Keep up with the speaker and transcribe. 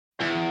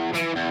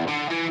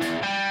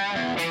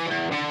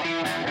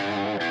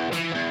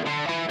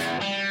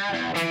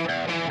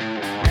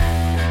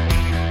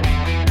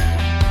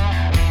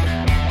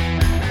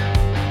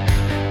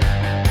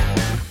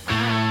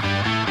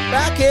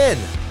in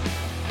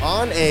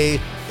on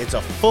it's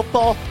a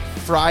Football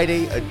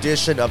Friday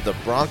edition of the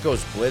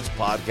Broncos Blitz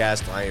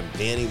podcast. I am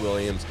Danny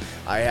Williams.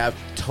 I have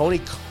Tony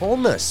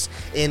Comas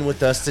in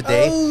with us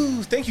today.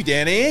 Oh, thank you,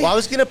 Danny. Well, I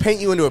was going to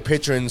paint you into a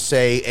picture and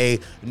say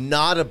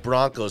not a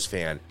Broncos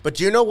fan. But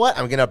do you know what?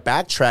 I'm going to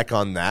backtrack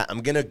on that.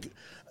 I'm going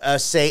to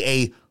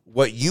say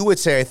what you would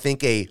say, I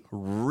think, a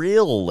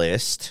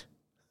realist.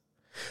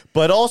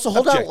 But also,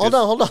 hold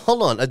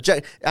on.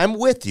 I'm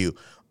with you.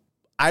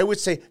 I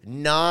would say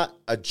not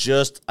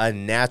just a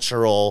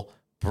natural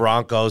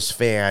Broncos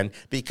fan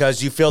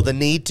because you feel the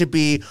need to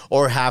be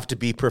or have to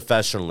be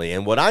professionally.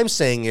 And what I'm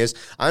saying is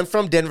I'm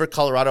from Denver,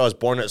 Colorado. I was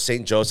born at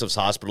St. Joseph's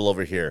Hospital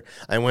over here.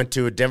 I went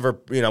to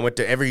I went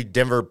to every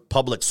Denver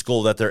public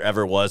school that there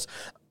ever was.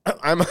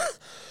 I'm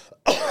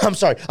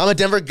sorry. I'm a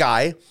Denver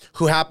guy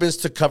who happens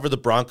to cover the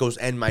Broncos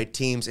and my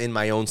teams in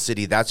my own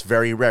city. That's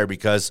very rare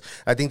because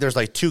I think there's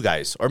like two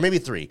guys or maybe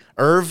three.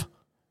 Irv,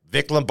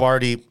 Vic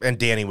Lombardi, and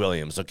Danny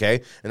Williams,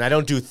 okay? And I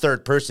don't do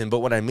third person, but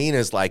what I mean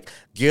is like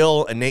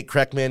Gil and Nate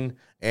Kreckman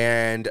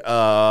and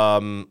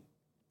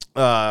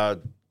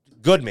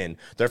Goodman.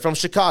 They're from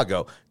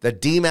Chicago. The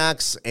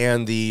D-Max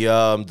and the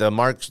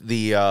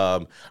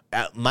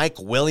Mike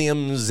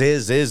Williams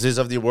is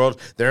of the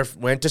world. They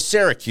went to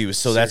Syracuse,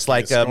 so that's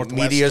like a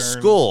media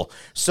school.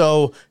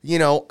 So,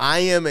 I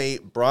am a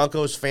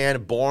Broncos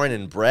fan, born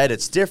and bred.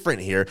 It's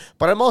different here,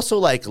 but I'm also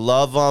like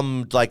love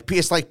them.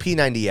 It's like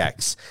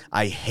P90X.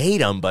 I hate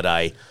them, but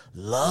I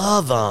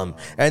love them.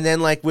 And then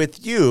like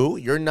with you,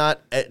 you're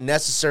not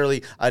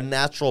necessarily a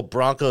natural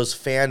Broncos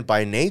fan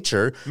by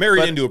nature.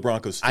 Married into a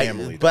Broncos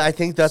family. But I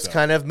think that's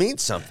kind of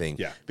means something.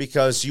 Yeah.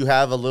 Because you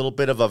have a little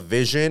bit of a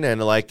vision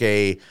and like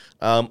a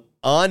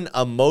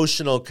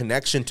unemotional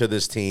connection to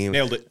this team.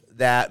 Nailed it.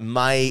 That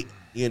might,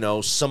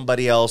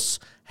 somebody else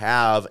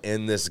have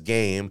in this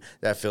game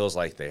that feels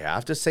like they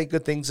have to say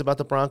good things about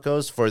the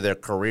Broncos for their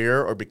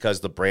career or because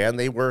the brand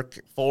they work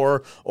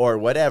for or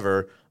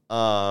whatever.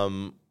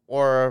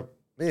 Or,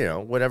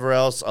 whatever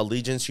else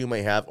allegiance you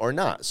may have or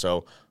not.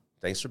 So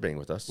thanks for being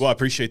with us. Well, I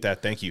appreciate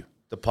that. Thank you.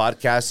 The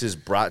podcast is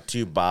brought to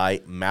you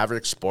by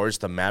Maverick Sports,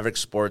 the Maverick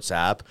Sports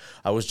app.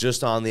 I was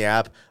just on the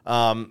app.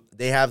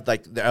 They have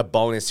like a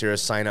bonus here, a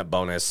sign-up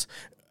bonus.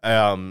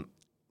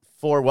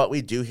 For what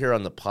we do here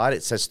on the pod,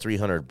 it says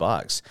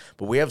 $300.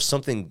 But we have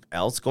something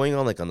else going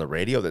on, like on the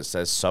radio, that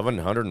says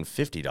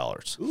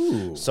 $750.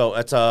 Ooh. So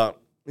it's a...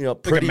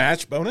 like a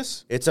match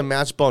bonus? It's a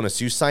match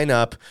bonus. You sign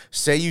up.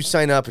 Say you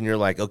sign up and you're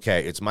like,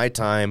 okay, it's my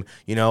time.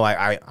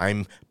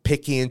 I'm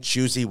picky and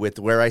choosy with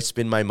where I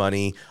spend my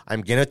money.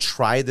 I'm going to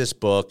try this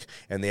book,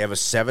 and they have a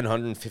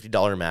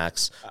 $750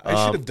 max.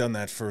 I should have done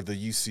that for the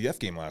UCF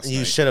game last night.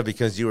 You should have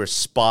because you were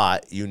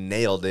spot. You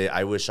nailed it.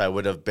 I wish I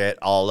would have bet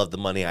all of the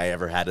money I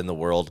ever had in the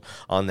world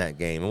on that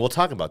game. And we'll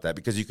talk about that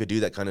because you could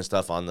do that kind of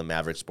stuff on the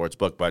Maverick Sports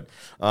book. But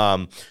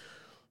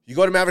you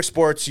go to Maverick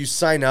Sports, you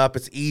sign up.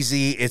 It's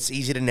easy. It's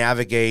easy to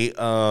navigate.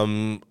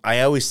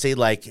 I always say,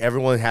 like,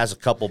 everyone has a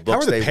couple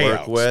books they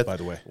work with. By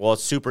the way? Well,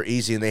 it's super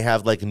easy, and they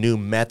have, like, new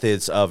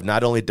methods of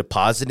not only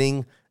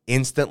depositing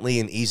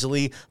instantly and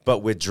easily, but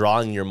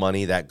withdrawing your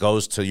money that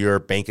goes to your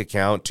bank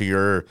account, to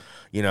your,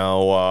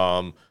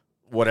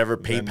 whatever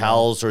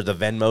PayPals or the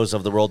Venmos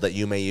of the world that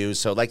you may use.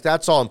 So, like,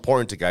 that's all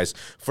important to guys.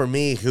 For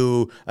me,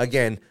 who,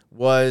 again,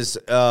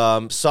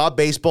 saw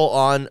baseball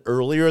on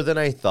earlier than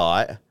I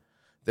thought.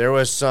 There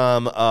was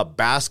some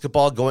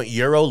basketball going,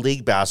 Euro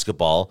League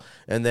basketball,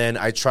 and then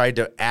I tried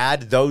to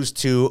add those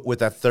two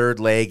with a third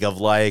leg of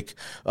like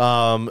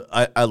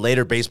a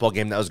later baseball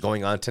game that was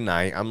going on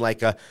tonight. I'm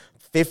like a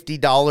 $50,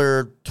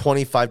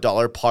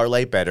 $25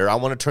 parlay better. I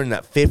want to turn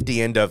that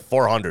 50 into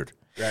 400.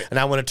 Right. And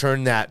I want to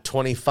turn that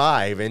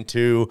 25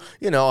 into,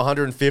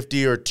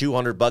 $150 or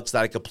 $200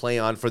 that I could play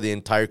on for the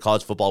entire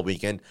college football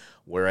weekend.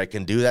 Where I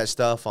can do that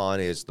stuff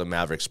on is the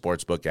Maverick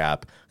Sportsbook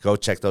app. Go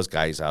check those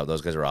guys out.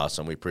 Those guys are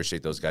awesome. We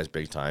appreciate those guys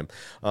big time.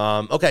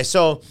 Okay,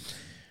 so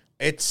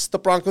it's the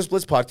Broncos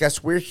Blitz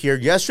podcast. We're here.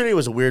 Yesterday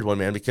was a weird one,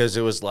 man, because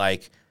it was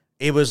like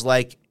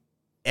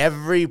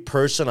every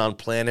person on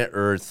planet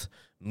Earth,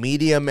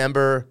 media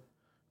member,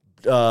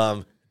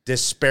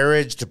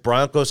 disparaged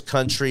Broncos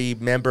country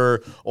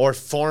member, or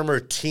former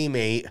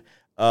teammate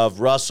of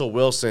Russell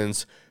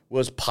Wilson's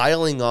was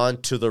piling on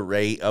to the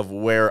rate of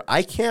where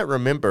I can't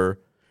remember.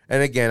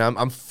 And again,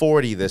 I'm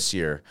 40 this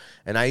year,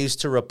 and I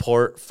used to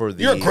report for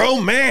the... You're a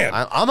grown man.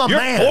 I'm a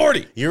man. You're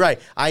 40. You're right.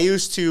 I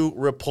used to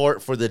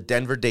report for the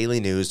Denver Daily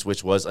News,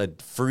 which was a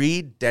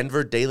free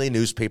Denver Daily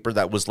newspaper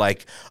that was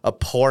like a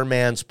poor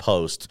man's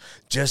Post,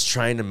 just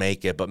trying to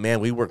make it. But, man,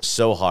 we worked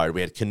so hard.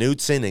 We had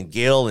Knutson and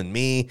Gil and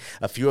me,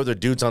 a few other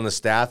dudes on the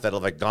staff that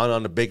have like gone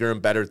on to bigger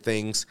and better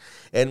things.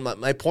 And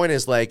my point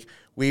is, like,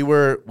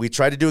 we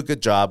tried to do a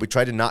good job. We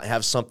tried to not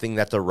have something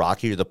that the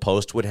Rocky or the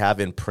Post would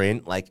have in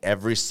print like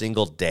every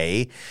single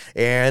day.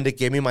 And it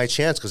gave me my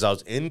chance because I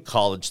was in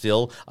college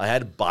still. I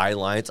had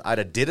bylines. I'd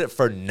have did it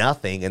for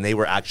nothing, and they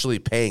were actually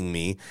paying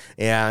me.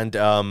 And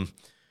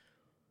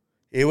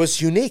It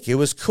was unique. It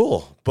was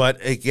cool.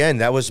 But again,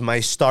 that was my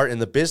start in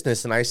the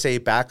business. And I say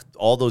back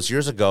all those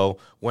years ago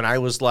when I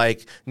was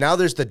like, now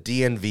there's the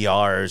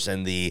DNVRs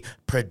and the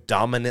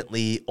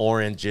predominantly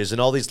oranges and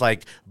all these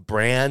like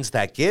brands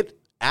that get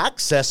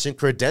access and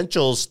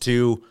credentials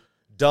to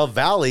Dove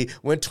Valley,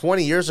 when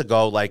 20 years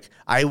ago, like,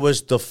 I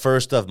was the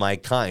first of my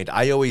kind.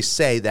 I always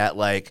say that,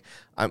 like,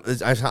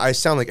 I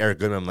sound like Eric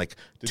Goodman. I'm like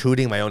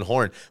tooting my own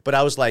horn. But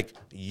I was like,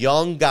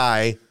 young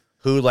guy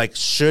who like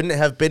shouldn't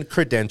have been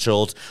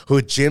credentialed,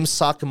 who Jim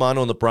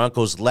Sacamano and the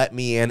Broncos let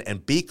me in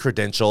and be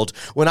credentialed,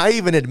 when I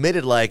even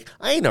admitted, like,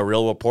 I ain't a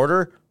real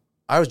reporter.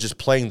 I was just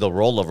playing the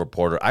role of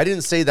reporter. I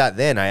didn't say that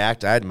then. I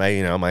had my,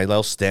 you know, my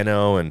little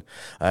steno, and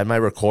I had my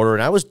recorder,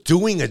 and I was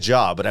doing a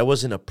job, but I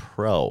wasn't a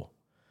pro.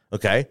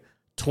 Okay?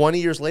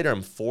 20 years later,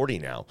 I'm 40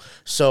 now.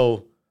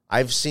 So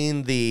I've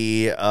seen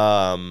the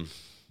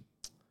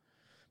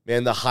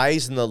the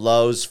highs and the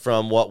lows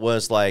from what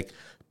was like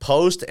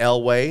post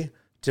Elway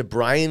to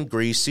Brian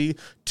Greasy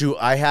to So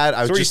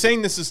are you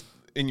saying this is,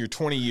 in your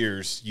 20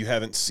 years, you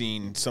haven't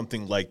seen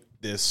something like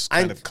this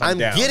kind of come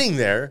down? I'm getting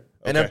there,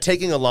 and Okay. I'm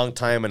taking a long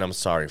time, and I'm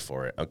sorry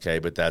for it. Okay,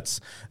 but that's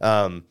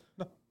I'm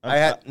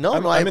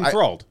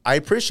enthralled. I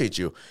appreciate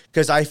you,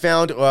 because I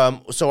found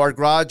so our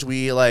garage,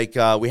 we lived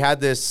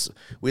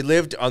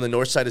on the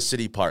north side of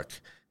City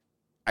Park.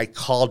 I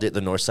called it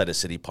the north side of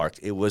City Park.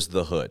 It was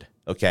the hood,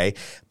 okay?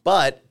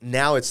 But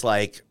now it's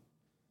like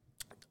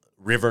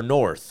River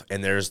North,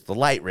 and there's the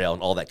light rail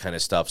and all that kind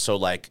of stuff. So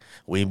like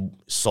we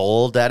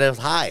sold at a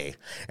high,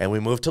 and we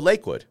moved to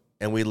Lakewood.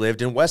 And we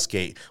lived in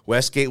Westgate.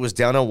 Westgate was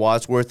down on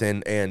Wadsworth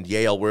and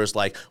Yale, whereas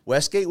like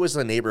Westgate was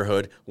the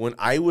neighborhood when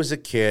I was a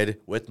kid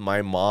with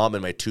my mom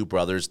and my two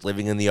brothers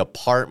living in the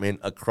apartment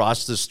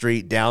across the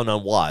street down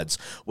on Wads.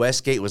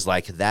 Westgate was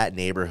like that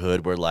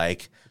neighborhood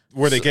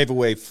where they gave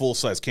away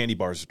full-size candy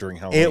bars during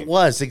Halloween. it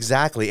was,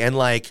 exactly. And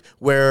like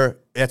where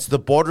it's the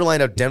borderline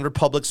of Denver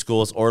Public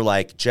Schools or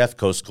like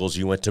Jeffco schools.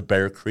 You went to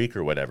Bear Creek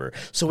or whatever.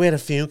 So we had a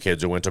few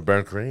kids who went to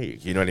Bear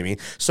Creek. You know what I mean?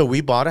 So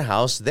we bought a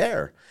house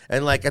there.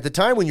 And like at the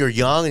time when you're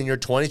young and in your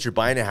 20s, you're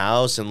buying a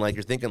house and like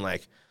you're thinking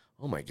like,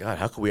 oh my God,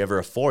 how could we ever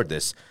afford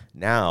this?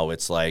 Now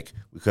it's like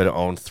we could have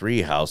owned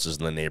 3 houses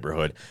in the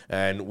neighborhood.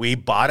 And we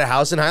bought a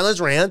house in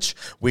Highlands Ranch.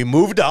 We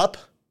moved up.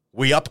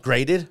 We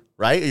upgraded.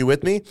 Right? Are you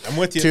with me? I'm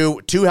with you.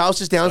 To 2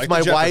 houses down Like to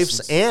my the wife's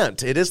Jeffersons.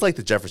 aunt. It is like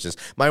the Jeffersons.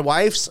 My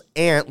wife's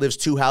aunt lives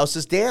 2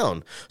 houses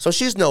down. So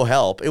she's no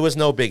help. It was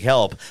no big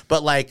help.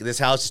 But like this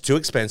house is too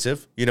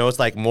expensive. You know, it's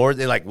like more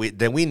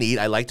than we need.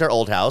 I liked our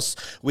old house.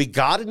 We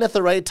got it at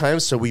the right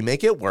time, so we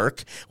make it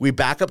work. We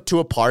back up to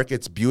a park.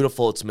 It's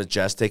beautiful. It's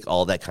majestic.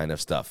 All that kind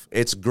of stuff.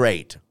 It's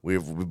great.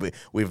 We've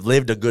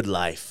lived a good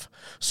life.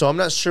 So I'm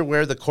not sure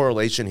where the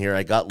correlation here.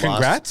 I got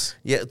lost. Congrats.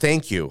 Yeah,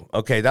 thank you.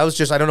 Okay, that was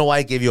just, I don't know why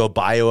I gave you a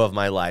bio of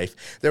my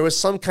life. There was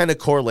some kind of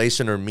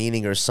correlation or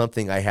meaning or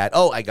something I had.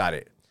 Oh, I got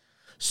it.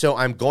 So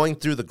I'm going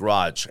through the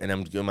garage,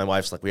 and my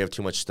wife's like, we have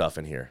too much stuff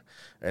in here.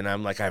 And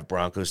I'm like, I have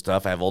Bronco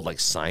stuff. I have old like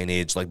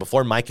signage. Like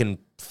before Mike and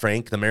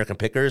Frank, the American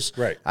Pickers,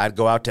 Right. I'd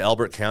go out to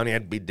Elbert County.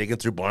 I'd be digging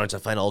through barns.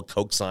 I'd find an old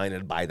Coke sign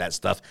and buy that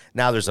stuff.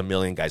 Now there's a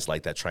million guys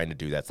like that trying to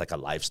do that. It's like a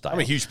lifestyle. I'm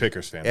a huge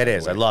Pickers fan. It by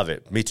is. the I way. love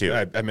it. Me too.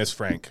 I miss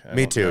Frank.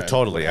 Me too,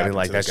 totally. I mean,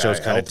 like that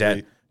show's kind of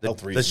dead.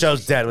 The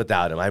show's dead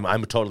without him.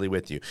 I'm totally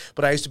with you.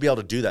 But I used to be able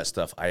to do that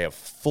stuff. I have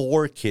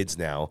 4 kids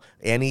now.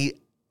 Any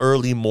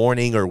early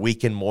morning or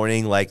weekend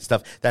morning, like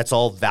stuff, that's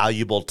all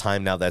valuable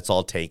time now. That's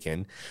all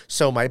taken.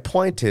 So my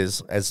point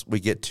is, as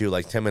we get to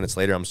like 10 minutes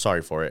later, I'm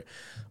sorry for it.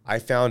 I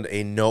found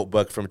a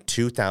notebook from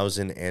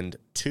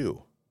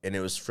 2002, and it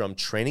was from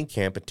training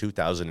camp in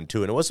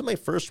 2002. And it wasn't my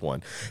first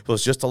one. It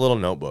was just a little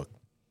notebook.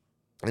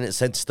 And it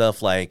said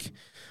stuff like,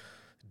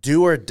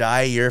 do or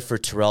die year for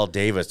Terrell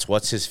Davis.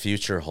 What's his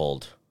future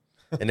hold?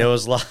 And it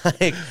was like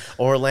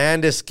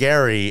Orlandis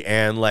Gary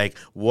and like,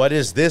 what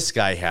does this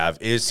guy have?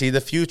 Is he the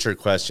future? ?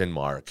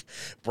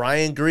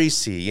 Brian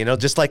Greasy, you know,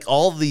 just like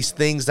all these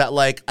things that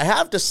like I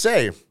have to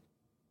say.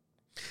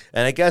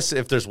 And I guess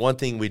if there's one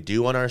thing we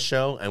do on our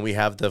show, and we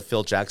have the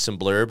Phil Jackson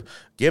blurb,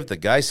 give the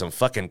guy some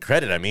fucking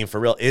credit. I mean, for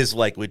real, is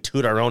like we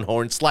toot our own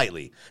horn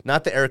slightly,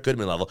 not the Eric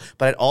Goodman level,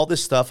 but all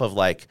this stuff of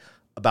like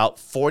about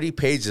 40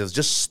 pages of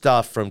just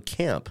stuff from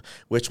camp,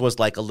 which was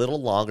like a little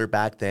longer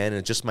back then,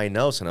 and just my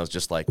notes. And I was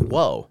just like,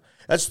 whoa,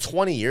 that's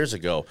 20 years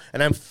ago.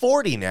 And I'm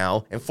 40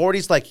 now, and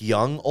 40's like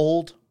young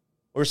old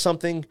or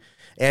something.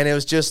 And it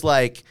was just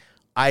like,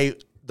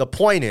 the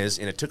point is,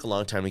 and it took a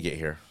long time to get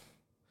here,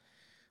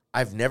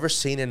 I've never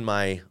seen in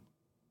my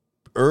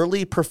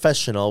early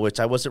professional, which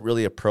I wasn't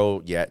really a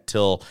pro yet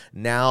till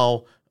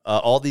now,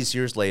 all these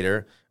years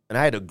later. And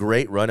I had a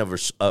great run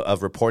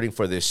of reporting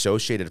for the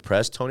Associated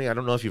Press. Tony, I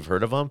don't know if you've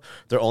heard of them.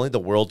 They're only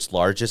the world's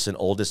largest and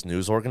oldest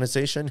news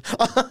organization.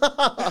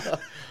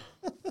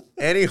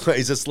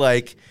 Anyways, it's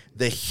like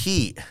the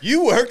heat.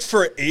 You worked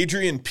for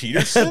Adrian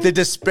Peterson? The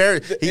despair.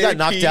 He got AP?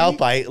 knocked out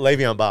by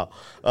Le'Veon Bell.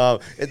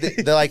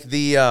 They're like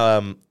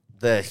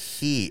the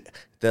heat.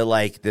 They're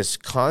like this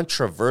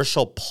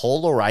controversial,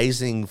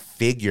 polarizing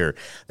figure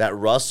that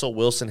Russell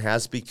Wilson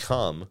has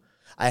become.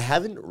 I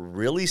haven't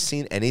really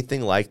seen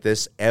anything like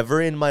this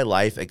ever in my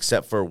life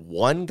except for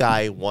one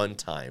guy one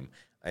time,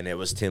 and it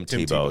was Tim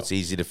Tebow. It's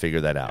easy to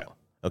figure that out.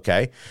 Yeah.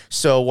 Okay?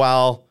 So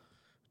while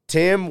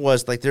Tim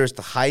was like, there's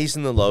the highs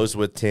and the lows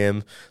with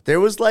Tim, there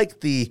was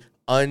like the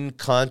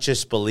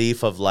unconscious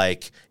belief of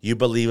like, you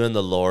believe in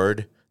the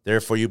Lord,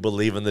 therefore you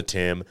believe in the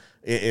Tim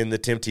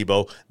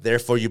Tebow,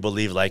 therefore you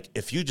believe like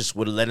if you just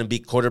would have let him be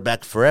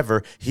quarterback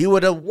forever, he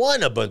would have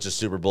won a bunch of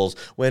Super Bowls,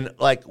 when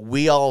like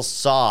we all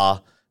saw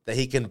that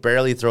he can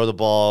barely throw the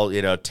ball,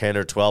 10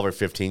 or 12 or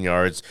 15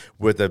 yards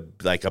with a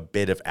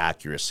bit of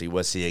accuracy.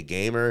 Was he a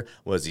gamer?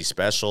 Was he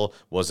special?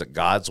 Was it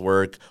God's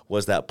work?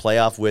 Was that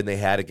playoff win they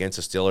had against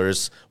the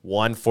Steelers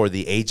one for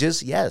the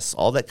ages? Yes,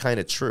 all that kind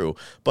of true.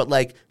 But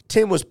like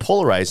Tim was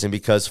polarizing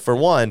because for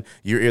one,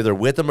 you're either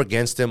with him or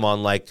against him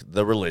on like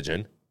the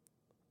religion.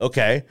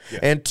 Okay. Yeah.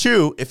 And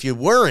two, if you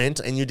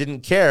weren't and you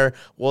didn't care,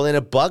 well, then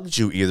it bugged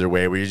you either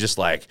way, where you're just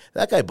like,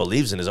 that guy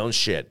believes in his own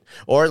shit.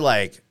 Or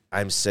like,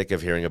 I'm sick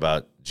of hearing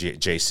about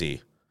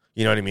JC.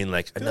 You know what I mean?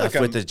 Like, enough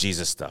with the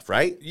Jesus stuff,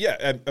 right?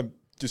 Yeah.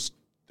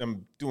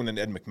 I'm doing an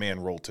Ed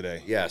McMahon role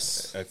today.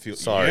 Yes. I feel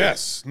sorry.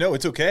 Yes. No,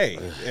 it's okay.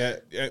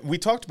 We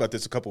talked about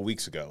this a couple of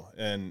weeks ago,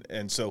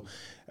 and so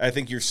I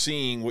think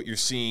what you're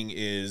seeing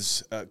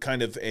is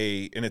kind of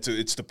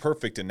it's the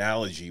perfect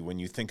analogy when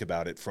you think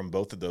about it from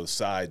both of those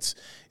sides,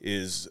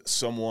 is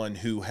someone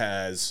who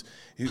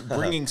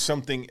bringing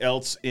something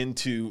else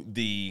into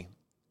the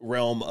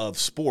realm of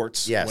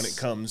sports. Yes. When it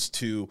comes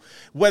to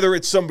whether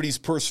it's somebody's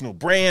personal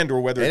brand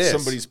or whether it's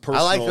somebody's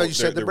personal, I like how you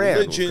said the brand.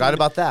 Religion, forgot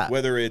about that.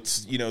 Whether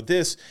it's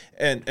this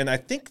and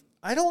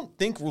I don't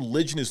think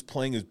religion is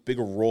playing as big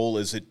a role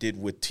as it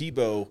did with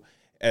Tebow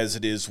as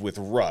it is with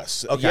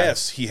Russ. Okay.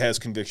 Yes, he has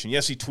conviction.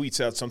 Yes, he tweets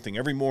out something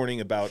every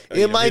morning about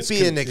it might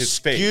be an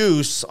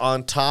excuse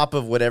on top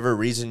of whatever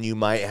reason you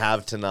might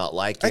have to not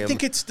like him. I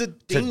think it's the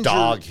danger, to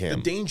dog him.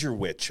 The danger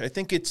witch. I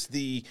think it's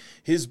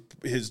his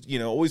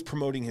always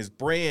promoting his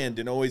brand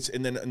and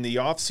then in the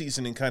off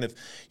season and kind of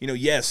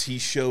yes, he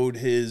showed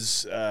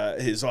his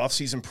off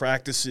season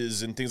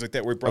practices and things like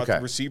that where he brought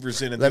the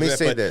receivers in and let me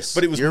say this.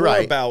 But it was You're more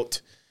right.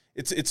 about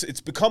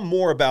it's become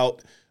more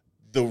about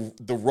the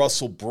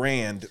Russell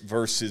brand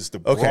versus the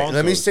Broncos Okay,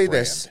 let me say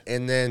brand. this,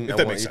 and then If I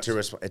that want makes you to sense.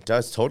 respond. It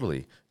does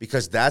totally,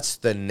 because that's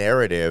the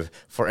narrative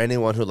for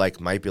anyone who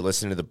might be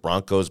listening to the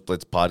Broncos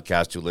Blitz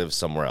podcast who lives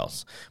somewhere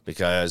else.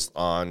 Because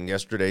on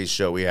yesterday's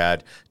show we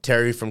had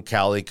Terry from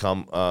Cali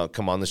come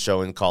on the show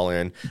and call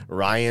in,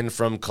 Ryan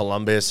from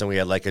Columbus, and we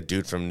had like a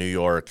dude from New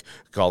York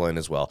call in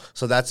as well.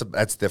 So that's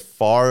the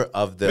far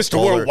of the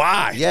Mr.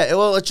 Worldwide. Yeah,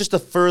 well, it's just the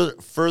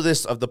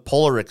furthest of the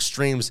polar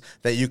extremes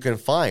that you can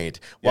find.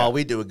 While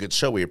we do a good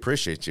show, we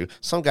appreciate you.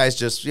 Some guys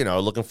just,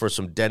 looking for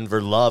some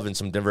Denver love and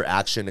some Denver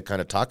action to kind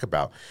of talk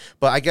about.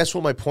 But I guess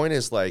what my point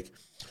is, like,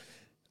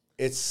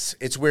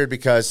 it's weird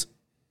because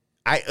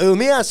let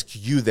me ask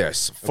you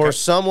this. For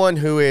someone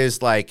who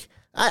is like,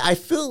 I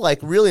feel like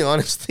really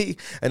honestly,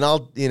 and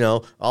I'll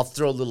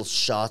throw little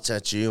shots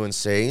at you and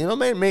say,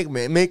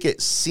 make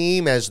it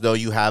seem as though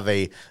you have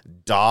a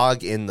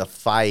dog in the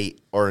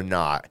fight or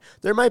not.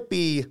 There might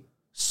be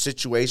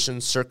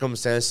situations,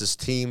 circumstances,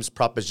 teams,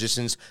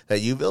 propositions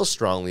that you feel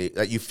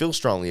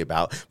strongly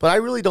about, but I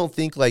really don't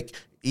think like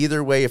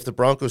either way, if the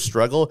Broncos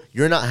struggle,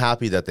 you're not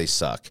happy that they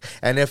suck.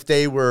 And if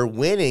they were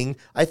winning,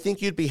 I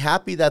think you'd be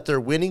happy that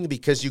they're winning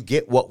because you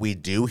get what we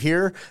do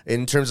here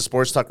in terms of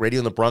Sports Talk Radio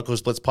and the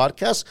Broncos Blitz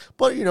podcast.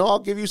 But, I'll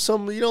give you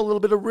some, a little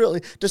bit of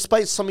really,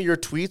 despite some of your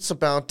tweets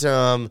about,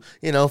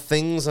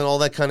 things and all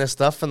that kind of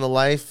stuff and the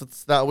life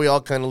that we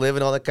all kind of live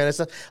and all that kind of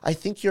stuff, I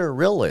think you're a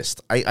realist.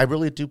 I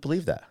really do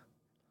believe that.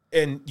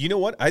 And you know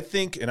what? I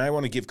think, and I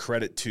want to give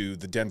credit to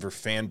the Denver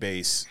fan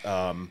base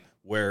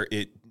where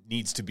it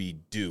needs to be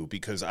due,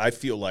 because I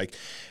feel like,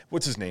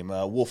 what's his name?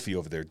 Wolfie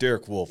over there,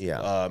 Derek Wolf,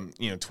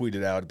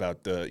 tweeted out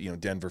about the,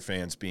 Denver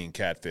fans being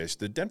catfished.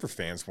 The Denver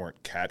fans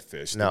weren't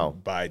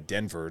catfished by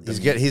Denver.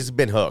 He's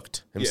been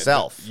hooked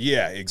himself.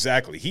 Yeah,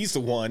 exactly. He's the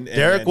one.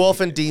 Derek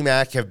Wolf and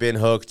D-Mac have been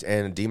hooked,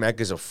 and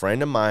D-Mac is a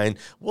friend of mine.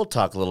 We'll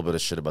talk a little bit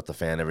of shit about the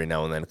fan every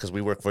now and then because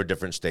we work for a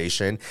different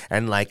station,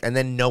 and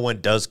then no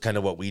one does kind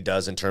of what we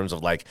does in terms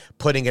of like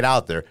putting it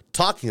out there,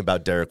 talking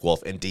about Derek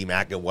Wolf and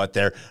D-Mac and what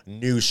their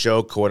new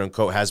show, quote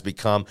unquote, has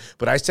become.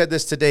 But I said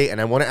this today, and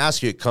I want to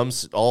ask you, it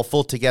comes all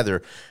full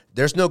together.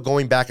 There's no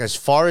going back. As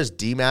far as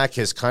D-Mac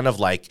has kind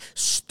of like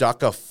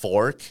stuck a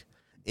fork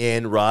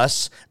in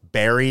Russ,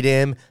 buried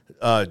him,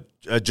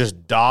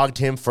 just dogged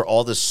him for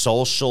all the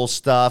social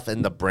stuff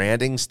and the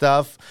branding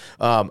stuff.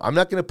 I'm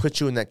not going to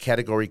put you in that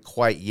category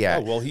quite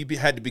yet. Oh, well, he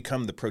had to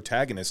become the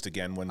protagonist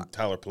again when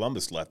Tyler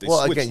Columbus left.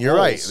 You're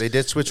right. They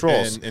did switch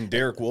roles. And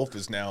Derek Wolf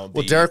is now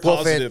Derek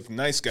positive, Wolf,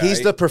 nice guy.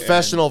 He's the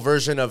professional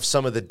version of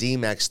some of the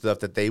D-Mac stuff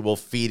that they will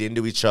feed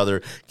into each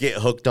other,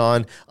 get hooked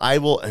on. I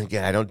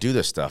don't do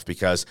this stuff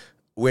because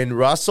when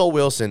Russell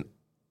Wilson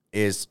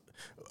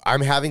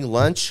I'm having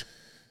lunch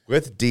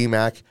with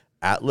D-Mac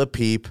at Le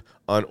Peep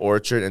on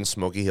Orchard and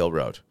Smoky Hill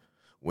Road.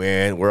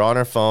 when we're on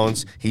our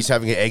phones. He's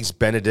having an eggs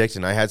Benedict,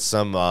 and I had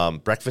some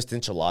breakfast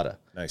enchilada.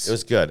 Nice. It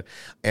was good.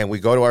 And we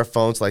go to our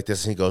phones like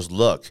this, and he goes,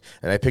 look.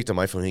 And I picked up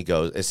my phone. He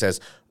goes, it says,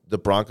 the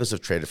Broncos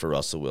have traded for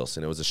Russell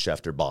Wilson. It was a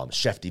Shefty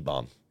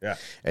bomb. Yeah.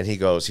 And he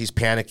goes, he's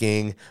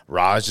panicking.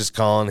 Raj is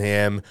calling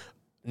him.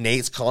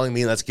 Nate's calling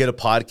me. Let's get a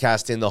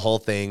podcast in, the whole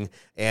thing.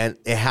 And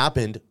it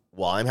happened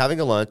while I'm having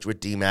a lunch with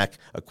D-Mac,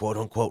 a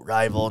quote-unquote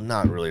rival.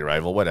 Not really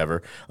rival,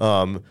 whatever.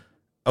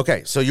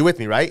 Okay, so you're with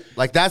me, right?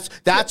 Like,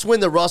 that's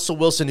when the Russell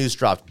Wilson news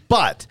dropped.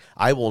 But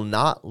I will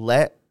not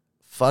let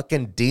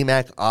fucking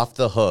D-Mac off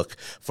the hook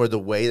for the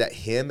way that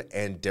him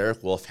and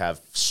Derek Wolfe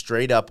have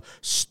straight up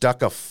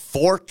stuck a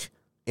fork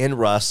in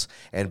Russ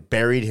and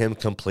buried him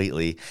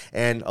completely.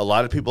 And a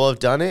lot of people have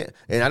done it,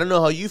 and I don't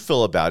know how you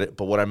feel about it,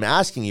 but what I'm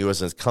asking you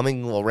is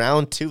coming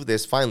around to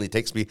this, finally, it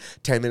takes me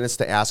 10 minutes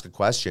to ask a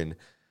question.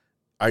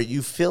 Are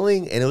you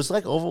feeling, and it was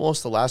like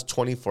almost the last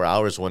 24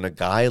 hours when a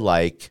guy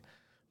like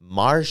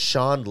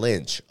Marshawn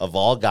Lynch, of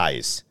all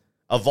guys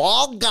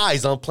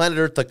on planet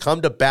Earth to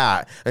come to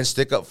bat and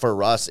stick up for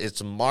Russ,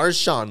 it's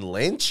Marshawn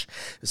Lynch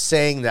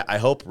saying that I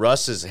hope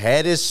Russ's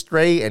head is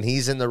straight and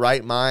he's in the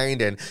right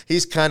mind and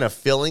he's kind of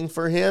feeling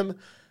for him.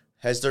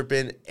 Has there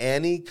been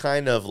any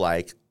kind of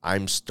like,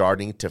 I'm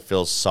starting to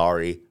feel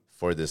sorry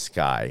for this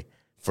guy,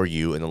 for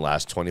you in the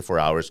last 24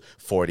 hours,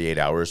 48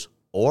 hours,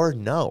 or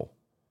no?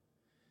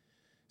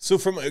 So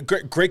from a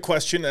great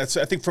question. That's,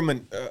 I think from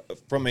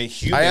a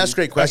human. I ask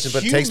great questions,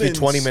 but it takes me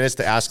 20 minutes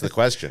to ask the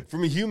question.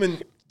 From a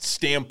human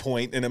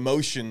standpoint and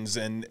emotions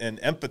and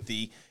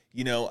empathy,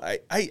 you know,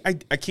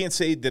 I can't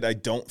say that I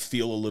don't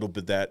feel a little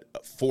bit that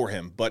for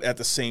him, but at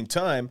the same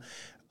time,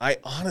 I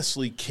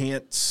honestly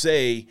can't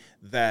say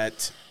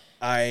that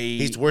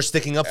he's worth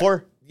sticking up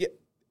for. Yeah,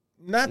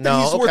 not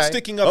that he's worth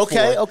sticking up for.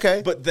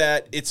 Okay, but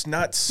that it's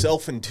not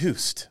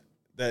self-induced.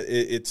 That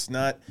it's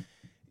not,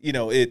 you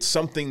know, it's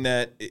something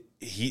that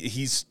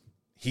he's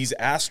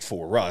asked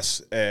for,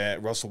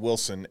 Russell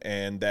Wilson,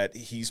 and that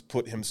he's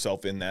put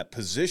himself in that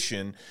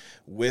position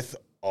with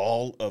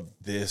all of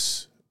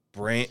this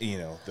brand, you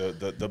know,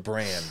 the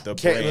brand, the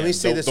brand. Let me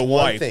say this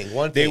one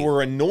thing. They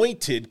were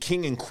anointed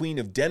king and queen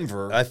of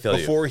Denver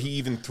before he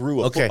even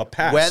threw a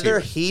pass. Whether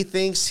he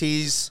thinks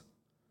he's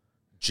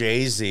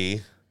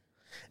Jay-Z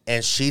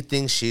and she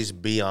thinks she's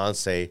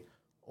Beyonce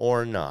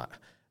or not,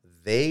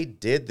 they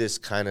did this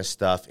kind of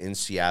stuff in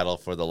Seattle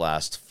for the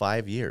last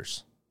 5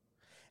 years.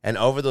 And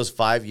over those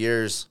 5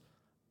 years,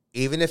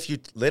 even if you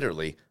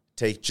literally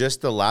take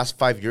just the last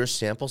 5 years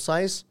sample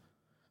size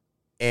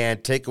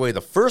and take away the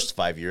first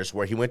 5 years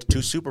where he went to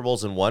 2 Super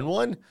Bowls and won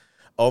one,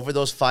 over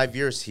those 5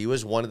 years, he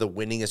was one of the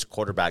winningest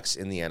quarterbacks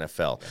in the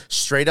NFL.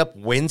 Straight up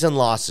wins and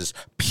losses.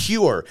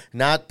 Pure.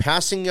 Not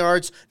passing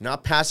yards,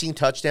 not passing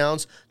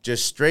touchdowns,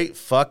 just straight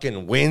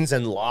fucking wins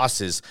and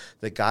losses.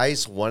 The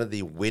guy's one of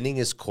the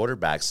winningest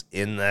quarterbacks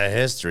in the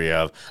history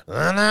of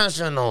the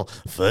National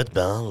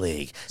Football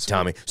League,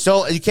 Tommy.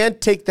 So you can't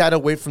take that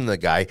away from the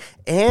guy.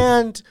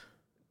 And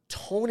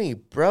Tony,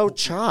 bro,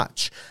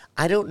 Chach,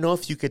 I don't know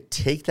if you could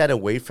take that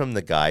away from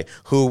the guy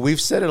who,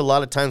 we've said it a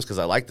lot of times because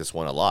I like this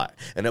one a lot,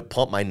 and it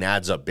pumped my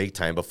nads up big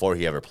time before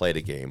he ever played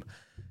a game.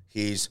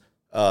 He's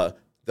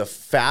the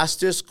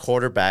fastest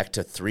quarterback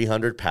to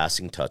 300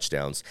 passing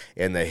touchdowns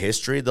in the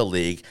history of the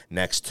league,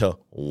 next to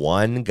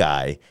one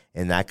guy,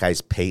 and that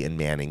guy's Peyton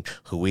Manning,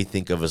 who we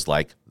think of as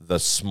like the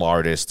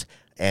smartest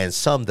and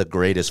the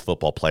greatest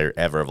football player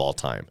ever of all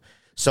time.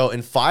 So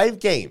in 5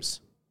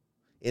 games,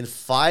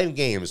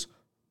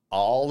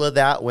 all of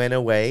that went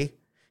away.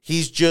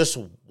 He's just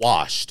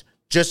washed,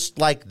 just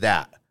like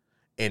that,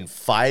 in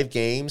 5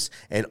 games,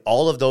 and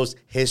all of those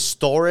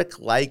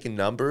historic-like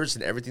numbers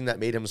and everything that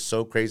made him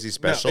so crazy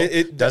special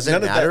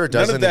doesn't matter.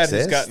 Doesn't none of that exist.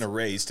 has gotten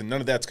erased, and none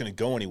of that's going to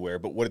go anywhere.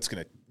 But what it's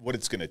going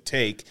to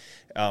take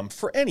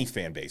for any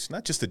fan base,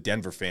 not just the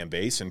Denver fan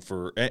base, and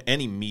for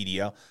any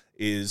media,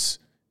 is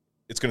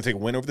it's going to take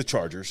a win over the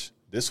Chargers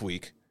this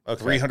week.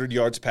 Okay. 300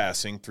 yards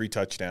passing, 3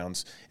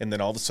 touchdowns, and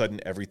then all of a sudden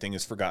everything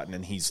is forgotten,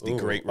 and he's the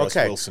great Russ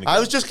Wilson again. I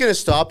was just going to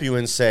stop you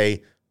and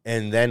say,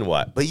 and then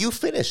what? But you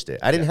finished it.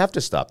 I didn't have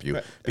to stop you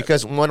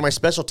because one of my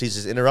specialties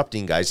is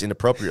interrupting guys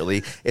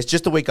inappropriately. It's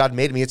just the way God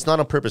made me. It's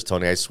not on purpose,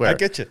 Tony. I swear. I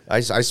get you.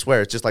 I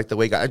swear. It's just like the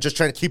way God. I'm just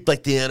trying to keep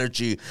like the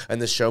energy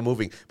and the show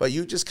moving. But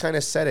you just kind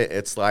of said it.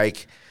 It's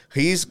like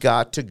he's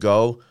got to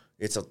go.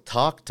 It's a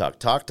talk,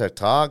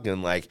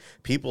 and like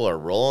people are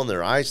rolling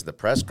their eyes at the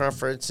press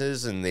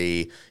conferences and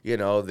the, you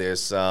know,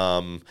 this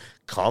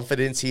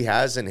confidence he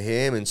has in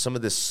him and some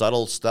of this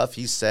subtle stuff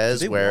he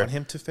says. Do they want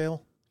him to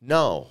fail?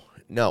 No.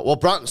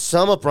 Well,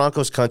 some of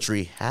Broncos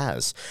country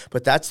has,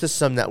 but that's the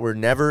some that were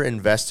never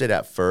invested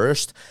at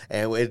first,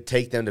 and it'd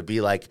take them to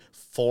be like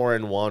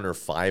 4-1 or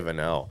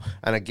 5-0.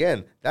 And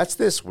again, that's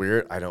this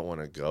weird. I don't want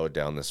to go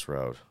down this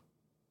road.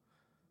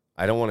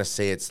 I don't want to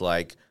say it's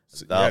like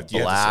the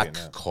black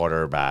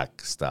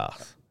quarterback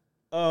stuff.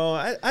 Oh,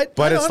 I it's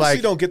honestly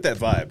like, don't get that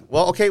vibe.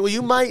 Well, okay, well,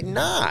 you might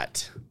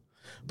not.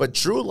 But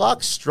Drew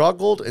Lock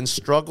struggled and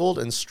struggled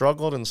and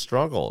struggled and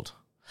struggled.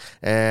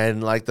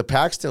 And like the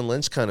Paxton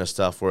Lynch kind of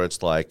stuff where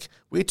it's like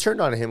we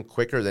turned on him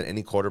quicker than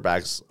any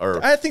quarterbacks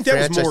or I think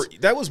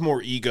that was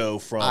more ego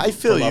from I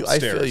feel from you. I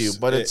upstairs. feel you.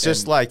 But it's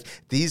just like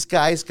these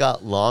guys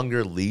got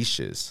longer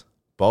leashes.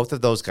 Both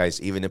of those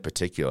guys, even in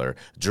particular.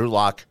 Drew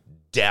Lock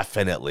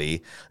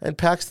definitely. And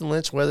Paxton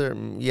Lynch, whether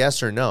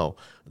yes or no,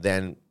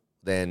 then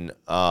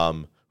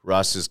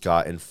Russ has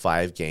got in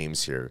 5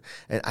 games here.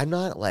 And I'm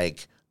not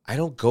like, I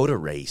don't go to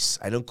race.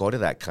 I don't go to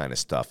that kind of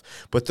stuff.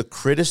 But the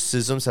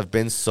criticisms have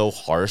been so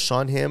harsh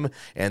on him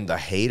and the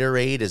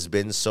haterade has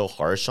been so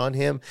harsh on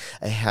him.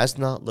 It has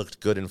not looked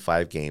good in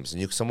 5 games.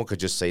 And someone could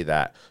just say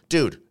that.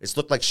 Dude, it's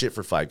looked like shit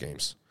for 5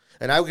 games.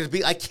 And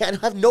I can't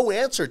have no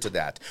answer to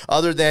that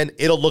other than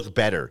it'll look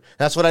better.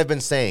 That's what I've been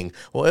saying.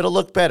 Well, it'll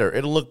look better.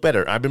 It'll look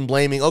better. I've been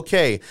blaming,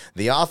 okay,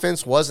 the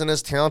offense wasn't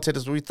as talented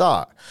as we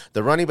thought.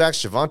 The running back,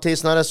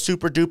 Shavante's not a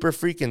super duper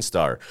freaking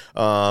star.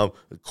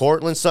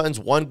 Cortland Sutton's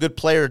one good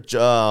player.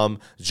 Jerry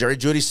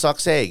Jeudy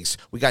sucks eggs.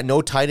 We got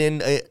no tight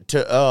end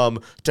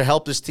to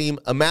help this team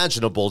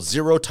imaginable.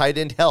 0 tight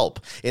end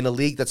help in a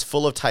league that's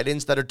full of tight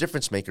ends that are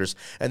difference makers.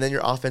 And then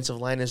your offensive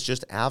line is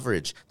just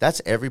average.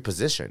 That's every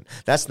position.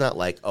 That's not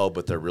like, oh,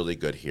 but they're really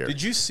good here.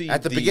 Did you see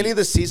at the beginning of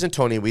the season,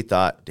 Tony? We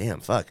thought, damn,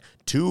 fuck,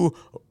 2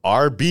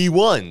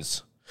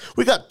 RB1s.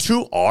 We got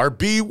 2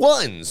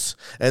 RB1s.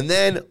 And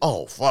then,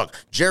 oh, fuck,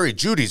 Jerry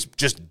Jeudy's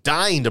just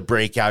dying to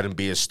break out and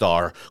be a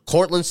star.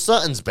 Cortland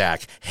Sutton's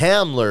back.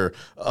 Hamler,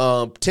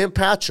 Tim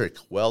Patrick.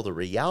 Well, the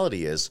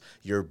reality is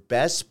your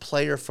best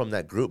player from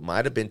that group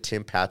might have been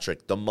Tim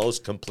Patrick, the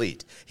most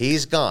complete.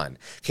 He's gone.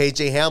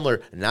 KJ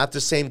Hamler, not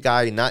the same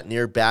guy, not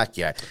near back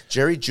yet.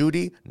 Jerry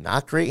Jeudy,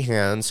 not great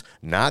hands,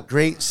 not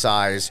great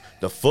size.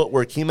 The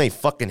footwork, he may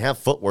fucking have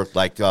footwork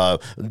like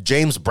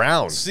James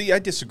Brown. See, I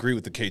disagree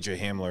with the KJ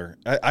Hamler.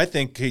 I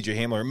think KJ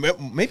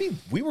Hamler, maybe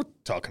we were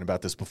talking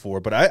about this before,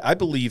 but I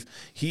believe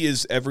he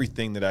is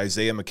everything that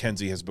Isaiah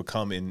McKenzie has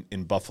become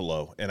in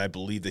Buffalo, and I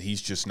believe that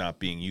he's just not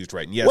being used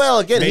right. And yes, well,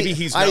 again, maybe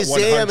he's not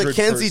Isaiah 100%.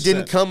 McKenzie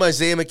didn't come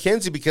Isaiah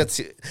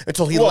McKenzie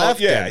until he left.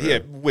 Yeah,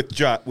 with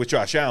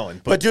Josh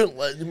Allen. But dude,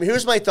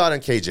 here's my thought on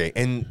KJ,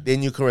 and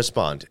then you can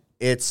respond.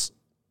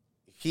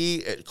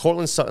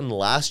 Cortland Sutton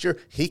last year,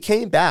 he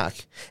came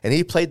back and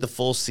he played the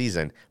full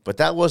season, but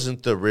that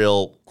wasn't the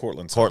real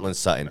Cortland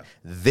Sutton. No.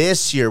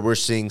 This year, we're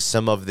seeing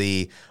some of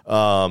the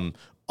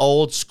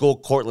old school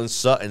Cortland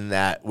Sutton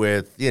that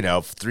with,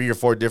 3 or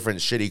 4 different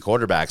shitty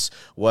quarterbacks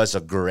was a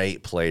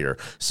great player.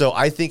 So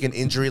I think an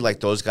injury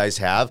like those guys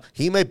have,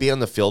 he might be on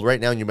the field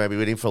right now and you might be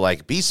waiting for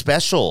like, be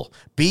special,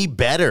 be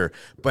better.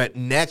 But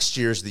next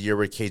year's the year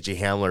where KJ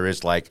Hamler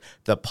is like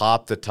the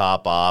pop the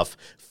top off,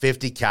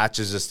 50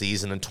 catches a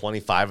season, and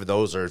 25 of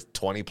those are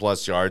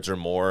 20-plus yards or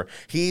more.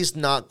 He's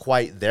not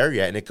quite there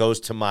yet, and it goes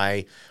to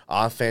my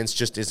offense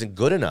just isn't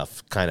good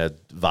enough kind of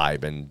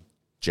vibe and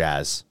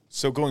jazz.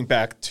 So going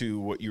back to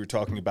what you were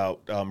talking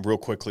about real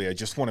quickly, I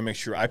just want to make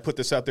sure I put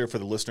this out there for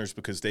the listeners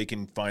because they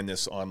can find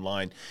this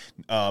online.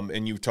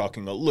 And you were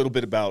talking a little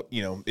bit about,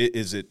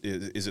 is it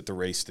the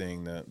race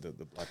thing, the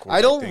black quarterback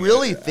I don't thing?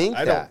 really think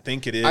that. I don't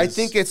think it is. I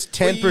think it's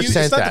 10% it's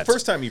not that. the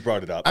first time you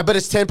brought it up. But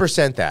it's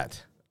 10%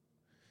 that.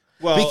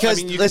 Well,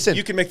 because listen,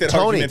 you can make that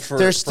Tony, argument for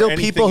there's still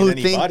anything people who and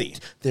anybody.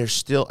 think there's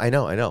still. I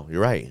know, you're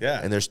right.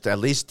 Yeah, and there's at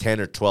least 10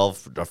 or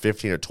 12 or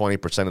 15 or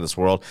 20% of this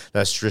world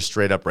that's just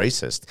straight up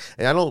racist.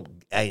 And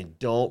I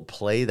don't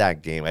play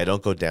that game. I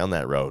don't go down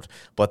that road.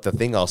 But the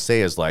thing I'll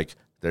say is like,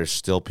 there's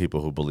still people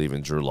who believe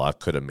in Drew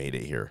Lock could have made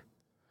it here.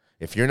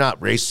 If you're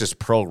not racist,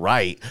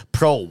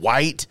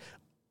 pro-white,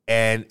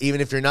 and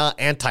even if you're not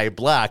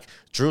anti-black,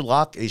 Drew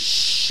Lock is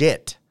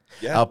shit.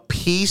 Yeah. A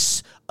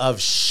piece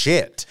of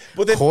shit.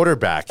 Well, then,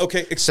 quarterback.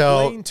 Okay,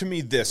 explain to me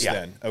this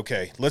then.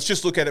 Okay, let's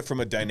just look at it from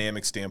a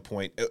dynamic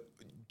standpoint.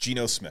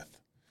 Geno Smith.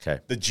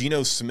 Okay. The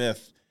Geno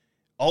Smith,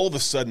 all of a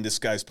sudden this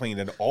guy's playing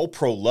at an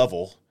all-pro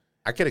level.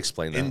 I could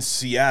explain that. In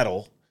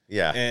Seattle.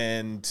 Yeah.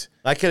 And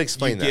I could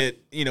explain that.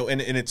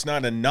 And it's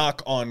not a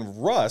knock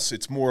on Russ,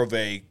 it's more of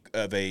a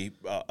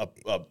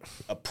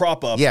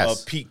prop up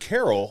of Pete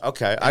Carroll.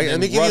 Okay. Let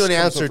me give you an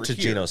answer to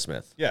Geno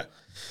Smith. Yeah.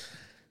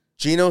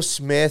 Geno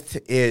Smith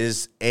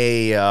is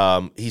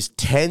he's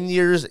 10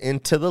 years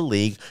into the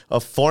league, a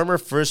former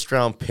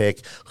first-round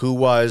pick who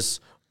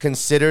was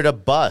considered a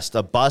bust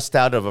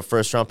out of a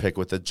first-round pick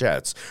with the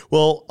Jets.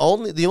 Well,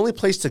 the only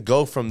place to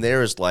go from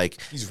there is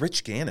like... He's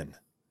Rich Gannon.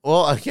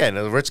 Well, again,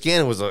 Rich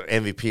Gannon was an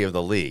MVP of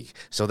the league,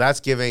 so that's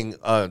giving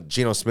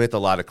Geno Smith a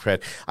lot of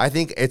credit. I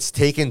think it's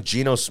taken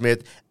Geno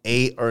Smith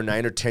 8 or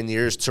 9 or 10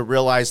 years to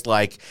realize,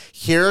 like,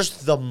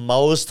 here's the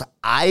most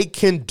I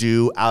can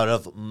do out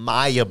of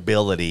my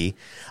ability.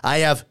 I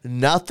have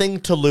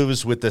nothing to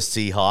lose with the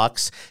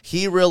Seahawks.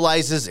 He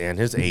realizes, and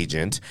his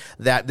agent,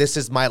 that this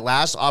is my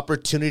last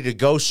opportunity to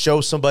go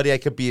show somebody I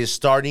could be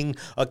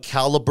a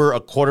caliber, a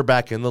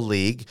quarterback in the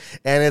league.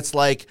 And it's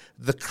like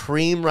the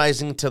cream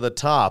rising to the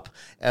top.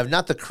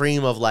 Not the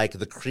cream of like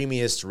the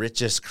creamiest,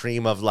 richest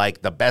cream of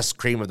like the best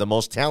cream of the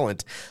most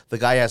talent. The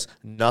guy has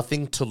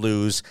nothing to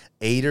lose.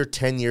 8 or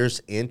 10 years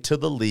into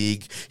the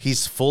league,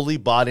 he's fully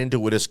bought into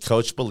what his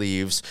coach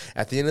believes.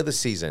 At the end of the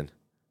season,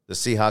 the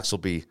Seahawks will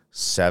be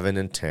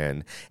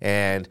 7-10,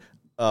 and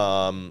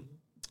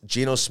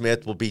Geno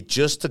Smith will be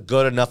just a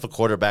good enough a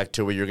quarterback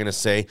to where you're going to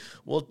say,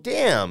 well,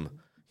 damn,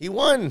 he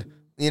won,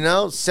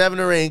 7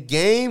 or 8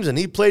 games, and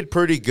he played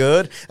pretty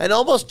good, and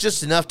almost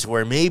just enough to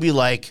where maybe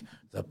like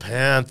the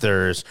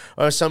Panthers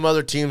or some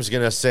other team's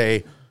going to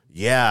say,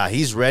 yeah,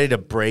 he's ready to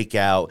break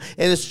out.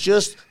 And it's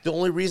just the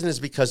only reason is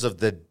because of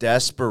the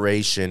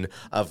desperation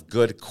of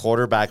good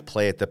quarterback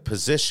play at the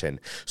position.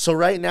 So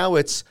right now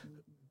it's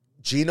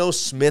Geno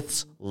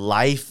Smith's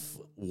life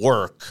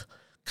work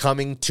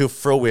coming to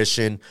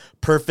fruition.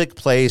 Perfect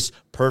place,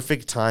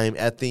 perfect time.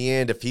 At the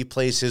end, if he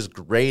plays his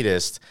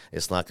greatest,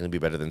 it's not going to be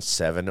better than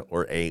 7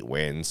 or 8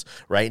 wins.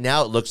 Right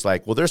now, it looks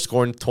like, well, they're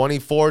scoring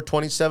 24,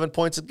 27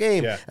 points a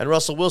game, and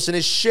Russell Wilson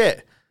is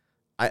shit.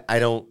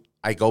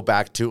 I go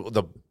back to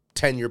the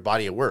 10-year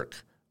body of work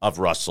of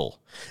Russell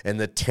and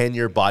the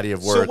 10-year body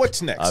of work. So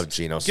what's next? Of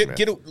Geno Smith.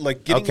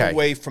 Getting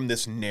away from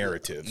this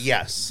narrative.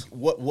 Yes.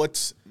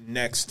 What's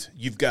next?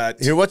 You've got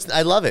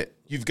I love it.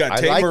 You've got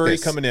Tay Murray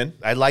coming in.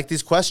 I like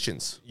these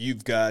questions.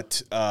 You've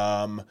got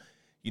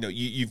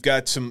you've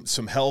got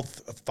some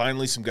health.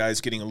 Finally, some guys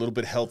getting a little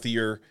bit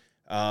healthier.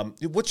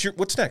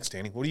 What's next,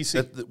 Danny? What do you see?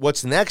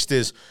 What's next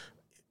is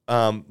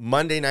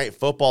Monday Night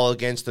Football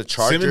against the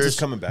Chargers. Simmons is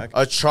coming back.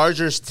 A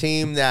Chargers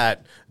team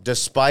that,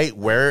 despite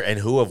where and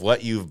who of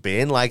what you've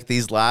been like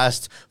these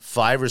last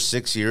 5 or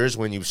 6 years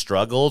when you've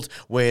struggled,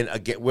 when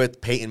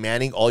with Peyton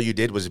Manning, all you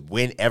did was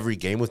win every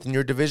game within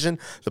your division,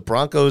 the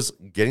Broncos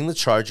getting the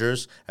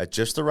Chargers at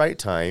just the right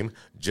time,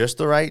 just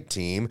the right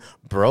team,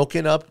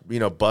 broken up,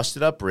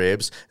 busted up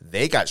ribs.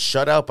 They got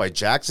shut out by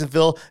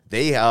Jacksonville.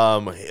 They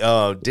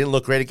didn't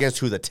look great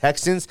against the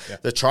Texans. Yeah.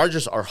 The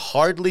Chargers are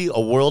hardly a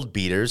world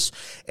beaters.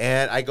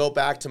 And I go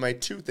back to my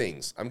 2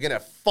 things. I'm going to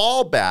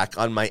fall back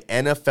on my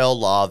NFL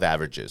law of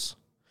averages,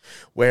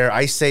 where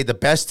I say the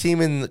best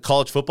team in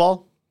college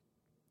football,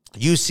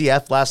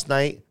 UCF last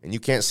night, and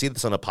you can't see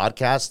this on a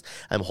podcast,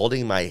 I'm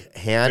holding my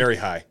hand very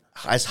high,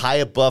 as high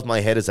above my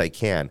head as I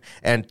can.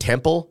 And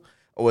Temple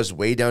was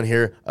way down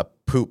here, a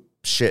poop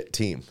shit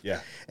team.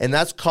 Yeah. And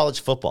that's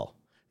college football.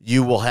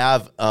 You will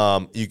have,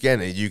 you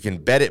can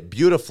bet it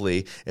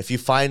beautifully if you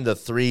find the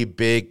 3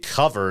 big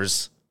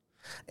covers,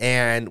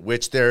 and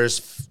which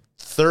there's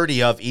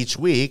 30 of each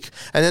week,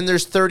 and then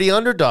there's 30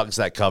 underdogs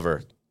that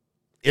cover.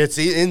 It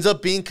ends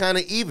up being kind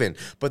of even,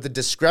 but the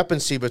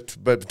discrepancy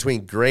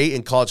between great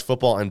in college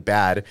football and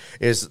bad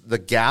is the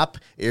gap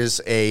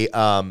is a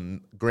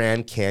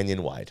Grand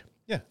Canyon wide.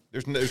 Yeah,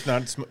 there's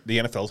not. The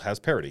NFL has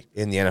parity.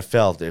 In the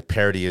NFL, the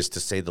parity is to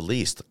say the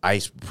least.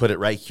 I put it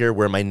right here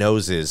where my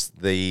nose is.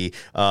 The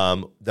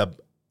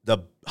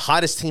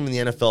hottest team in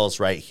the NFL is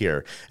right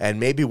here, and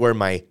maybe where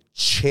my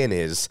chin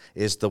is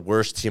the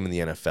worst team in the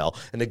NFL.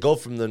 And to go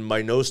from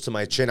my nose to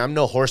my chin, I'm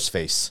no horse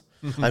face.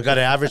 I've got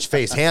an average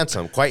face.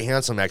 Handsome, quite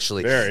handsome,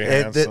 actually. Very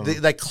handsome.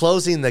 Like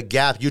closing the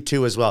gap, you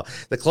too as well.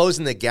 The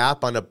closing the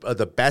gap on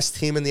the best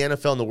team in the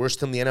NFL and the worst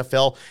team in the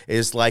NFL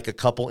is like a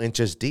couple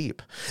inches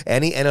deep.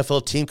 Any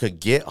NFL team could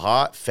get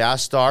hot,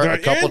 fast start, a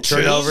couple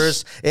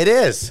turnovers. It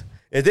is.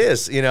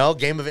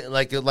 Game of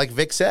like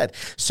Vic said.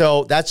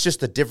 So that's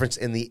just the difference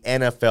in the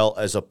NFL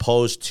as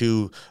opposed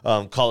to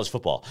college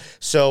football.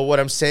 So what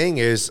I'm saying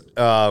is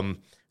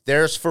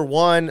there's, for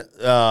one,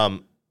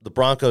 the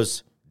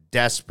Broncos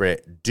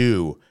desperate,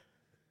 due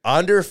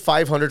under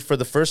 500 for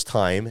the first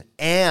time,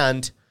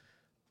 and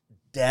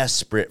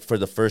desperate for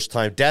the first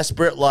time.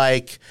 Desperate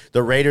like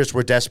the Raiders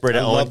were desperate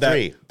at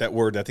 0-3. That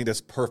word. I think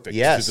that's perfect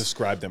to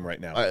describe them right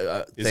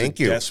now. Thank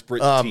you.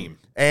 Desperate team.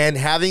 And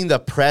having the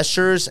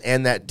pressures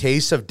and that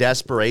taste of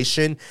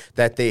desperation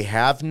that they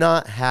have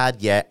not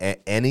had yet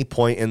at any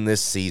point in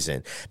this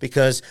season.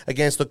 Because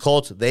against the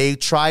Colts, they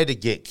tried to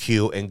get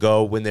cute and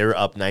go when they were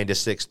up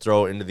 9-6,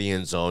 throw it into the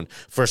end zone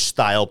for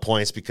style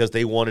points because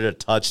they wanted a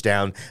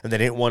touchdown and they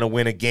didn't want to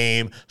win a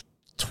game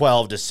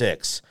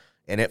 12-6.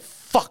 And it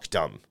fucked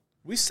them.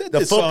 We said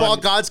the football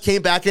gods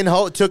came back and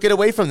took it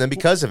away from them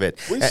because of it.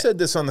 We said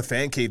this on the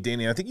Fan Cave,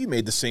 Danny. I think you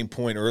made the same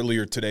point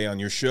earlier today on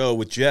your show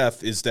with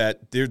Jeff, is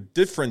that their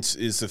difference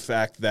is the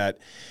fact that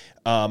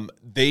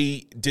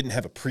they didn't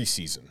have a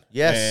preseason.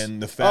 Yes.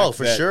 And the fact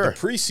that the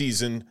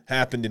preseason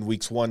happened in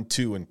weeks 1,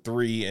 2, and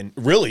 3, and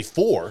really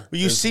 4. Well,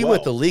 you see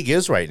what the league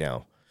is right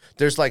now.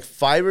 There's like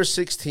 5 or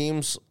 6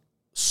 teams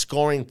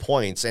scoring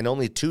points and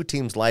only 2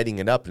 teams lighting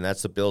it up, and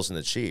that's the Bills and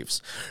the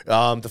Chiefs.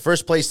 The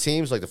first place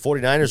teams like the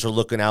 49ers are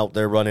looking out,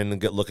 they're running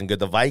and looking good.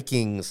 The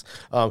Vikings,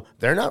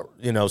 they're not,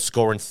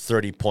 scoring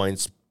 30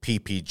 points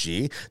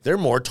PPG. They're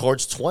more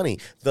towards 20.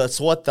 That's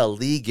what the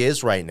league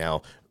is right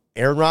now.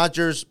 Aaron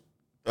Rodgers,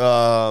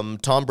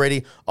 Tom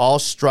Brady, all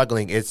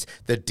struggling. It's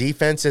the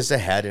defense is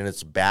ahead, and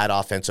it's bad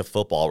offensive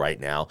football right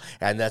now,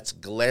 and that's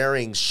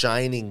glaring,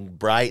 shining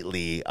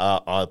brightly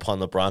upon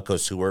the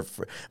Broncos, who are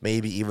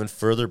maybe even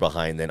further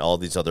behind than all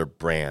these other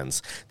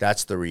brands.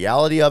 That's the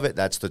reality of it.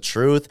 That's the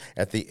truth.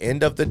 At the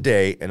end of the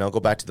day, and I'll go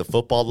back to the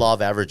football law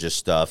of averages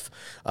stuff.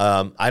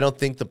 I don't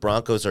think the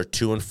Broncos are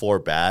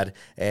 2-4 bad,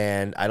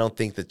 and I don't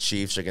think the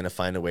Chiefs are going to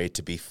find a way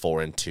to be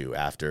 4-2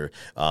 after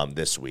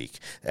this week.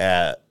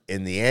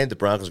 in the end, the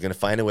Broncos are going to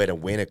find a way to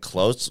win a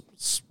close,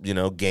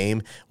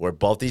 game where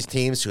both these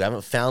teams who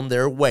haven't found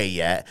their way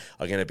yet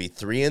are going to be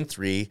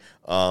 3-3.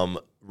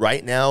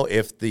 Right now,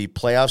 if the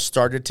playoffs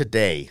started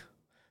today,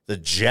 the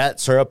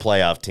Jets are a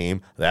playoff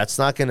team. That's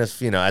not going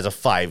to, as a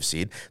 5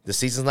 seed. The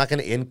season's not going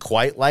to end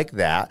quite like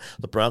that.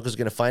 The Broncos are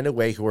going to find a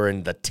way, who are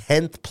in the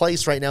 10th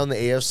place right now in the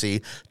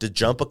AFC, to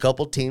jump a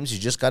couple teams. You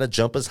just got to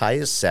jump as high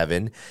as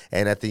 7.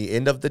 And at the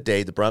end of the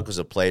day, the Broncos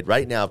have played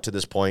right now up to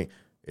this point.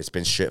 It's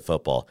been shit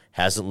football.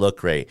 Hasn't looked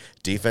great.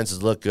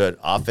 Defenses look good.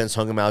 Offense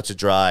hung them out to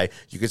dry.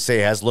 You could say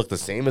it has looked the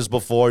same as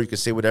before. You could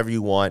say whatever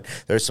you want.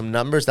 There's some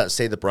numbers that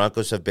say the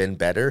Broncos have been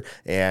better,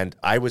 and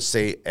I would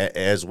say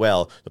as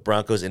well, the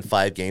Broncos in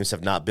 5 games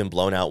have not been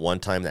blown out one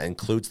time. That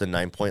includes the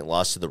 9-point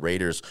loss to the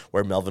Raiders,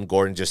 where Melvin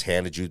Gordon just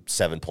handed you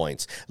 7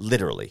 points,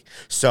 literally.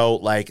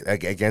 So,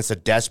 against a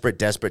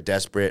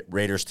desperate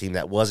Raiders team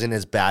that wasn't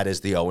as bad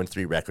as the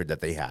 0-3 record that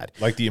they had.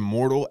 Like the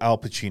immortal Al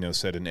Pacino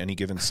said in Any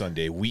Given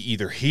Sunday, we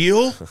either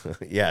heal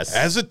yes,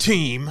 as a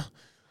team,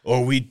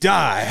 or we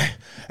die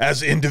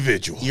as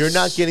individuals. You're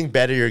not getting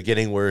better, you're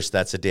getting worse.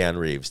 That's a Dan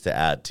Reeves to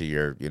add to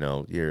your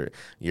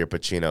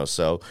Pacino.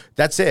 So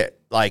that's it.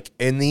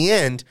 In the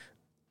end,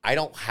 I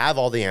don't have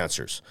all the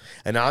answers.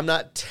 And I'm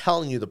not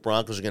telling you the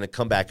Broncos are going to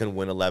come back and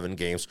win 11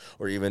 games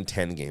or even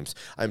 10 games.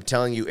 I'm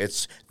telling you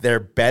they're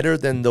better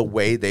than the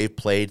way they've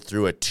played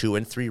through a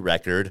 2-3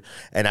 record.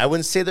 And I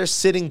wouldn't say they're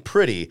sitting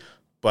pretty,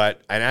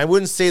 and I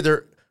wouldn't say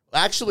they're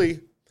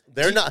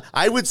not.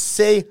 I would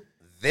say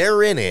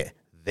they're in it.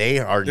 They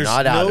are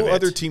not out of it. There's no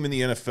other team in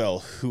the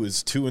NFL who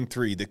is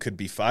 2-3 that could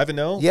be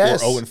 5-0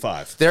 yes. or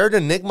 0-5. They're an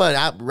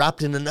enigma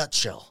wrapped in a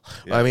nutshell.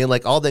 Yeah. I mean,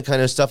 all that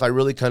kind of stuff. I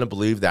really kind of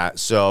believe that.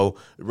 So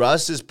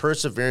Russ's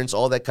perseverance,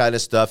 all that kind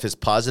of stuff, his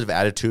positive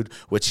attitude,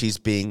 which he's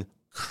being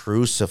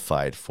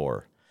crucified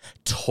for,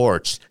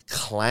 torched,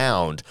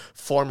 clowned,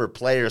 former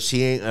players.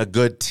 He ain't a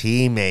good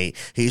teammate.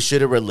 He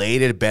should have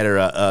related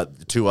better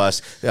to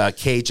us.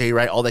 KJ,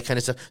 right? All that kind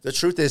of stuff. The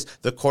truth is,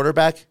 the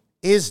quarterback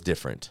is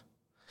different.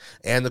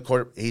 And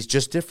he's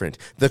just different.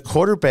 The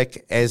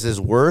quarterback is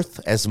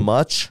worth as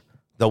much.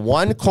 The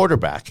one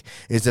quarterback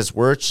is as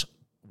worth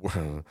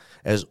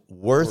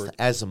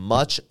as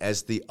much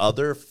as the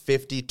other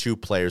 52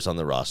 players on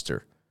the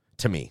roster,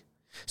 to me.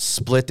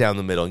 Split down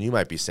the middle. And you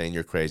might be saying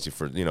you're crazy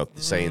for,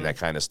 saying that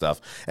kind of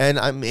stuff. And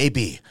I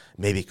maybe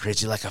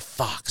crazy like a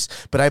fox.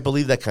 But I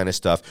believe that kind of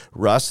stuff.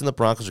 Russ and the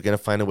Broncos are going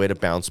to find a way to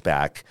bounce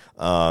back.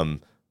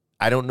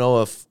 I don't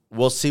know if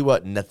we'll see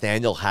what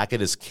Nathaniel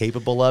Hackett is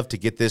capable of to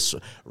get this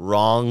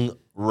wrong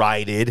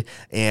righted.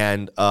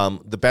 And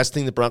the best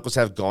thing the Broncos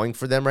have going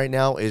for them right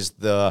now is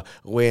the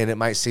win. It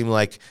might seem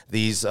like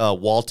these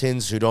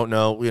Waltons who don't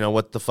know,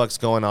 what the fuck's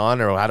going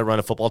on or how to run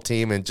a football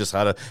team and just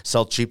how to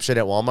sell cheap shit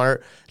at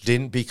Walmart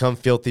didn't become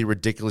filthy,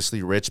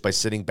 ridiculously rich by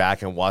sitting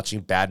back and watching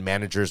bad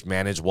managers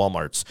manage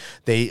Walmarts.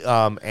 They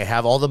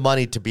have all the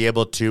money to be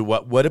able to,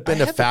 what would have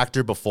been a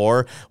factor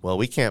before, well,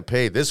 we can't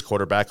pay this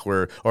quarterback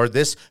or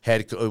this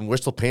head, we're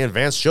still paying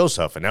Vance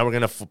Joseph, and now we're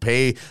going to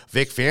pay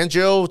Vic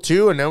Fangio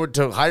too, and now we're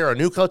to hire a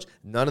new coach.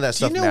 None of that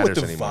stuff matters anymore.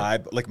 Do you know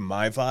what the vibe,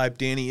 my vibe,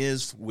 Danny,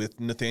 is with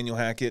Nathaniel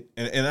Hackett?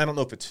 And I don't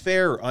know if it's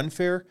fair or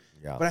unfair,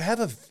 but I have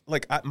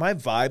my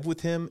vibe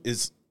with him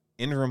is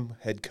interim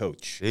head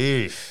coach.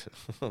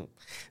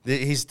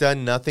 He's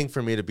done nothing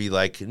for me to be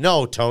like,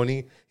 no,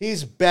 Tony,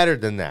 he's better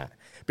than that.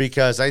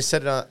 Because I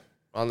said it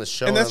on the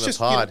show and that's on the just,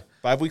 pod.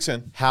 5 weeks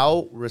in.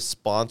 How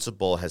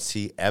responsible has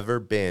he ever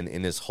been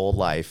in his whole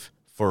life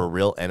for a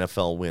real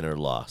NFL win or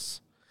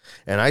loss?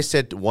 And I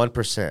said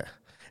 1%.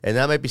 And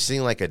that might be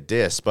seeming like a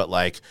diss, but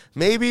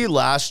maybe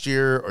last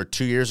year or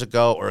 2 years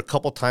ago or a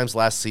couple times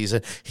last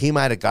season, he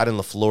might have got in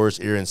LaFleur's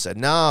ear and said,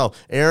 no,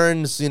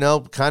 Aaron's,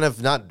 kind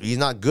of he's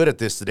not good at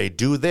this today.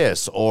 Do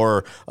this,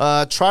 or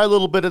try a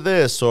little bit of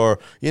this, or,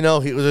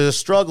 there's a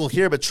struggle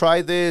here, but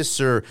try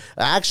this, or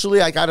actually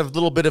I got a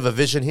little bit of a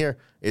vision here.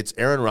 It's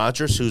Aaron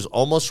Rodgers, who's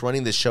almost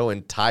running the show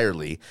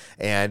entirely,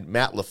 and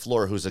Matt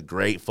LaFleur, who's a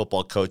great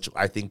football coach,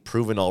 I think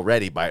proven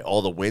already by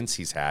all the wins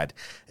he's had.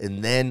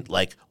 And then,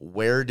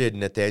 where did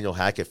Nathaniel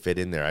Hackett fit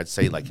in there? I'd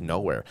say,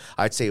 nowhere.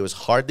 I'd say he was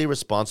hardly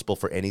responsible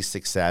for any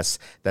success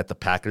that the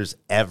Packers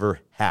ever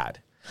had.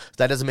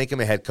 That doesn't make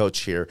him a head coach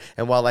here.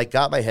 And while I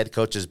got my head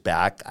coach's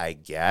back, I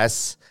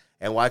guess,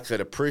 and while I could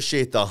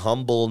appreciate the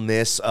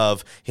humbleness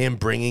of him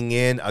bringing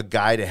in a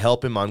guy to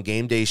help him on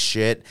game day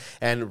shit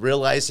and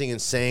realizing and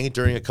saying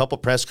during a couple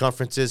press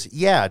conferences,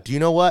 yeah, do you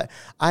know what?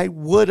 I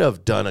would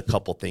have done a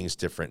couple things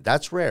different.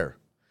 That's rare.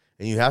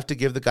 And you have to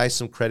give the guy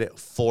some credit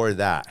for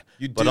that.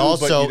 But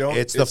also,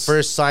 it's the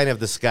first sign of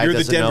this guy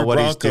doesn't know what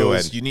he's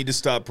doing. You need to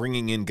stop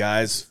bringing in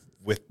guys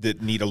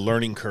that need a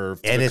learning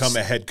curve to And become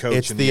a head coach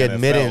it's in the the NFL,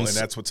 admittance. and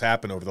that's what's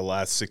happened over the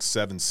last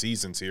 6-7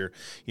 seasons here.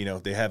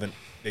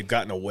 They've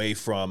gotten away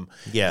from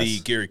Yes. the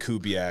Gary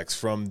Kubiaks,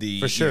 from the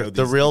For sure, these-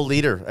 the real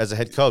leader as a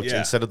head coach Yeah.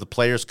 instead of the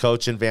players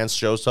coach in Vance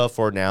Joseph,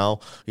 or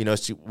now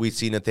we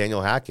see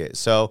Nathaniel Hackett.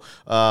 So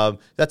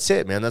that's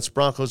it, man. That's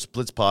Broncos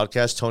Blitz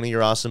podcast. Tony,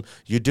 you're awesome.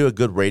 You do a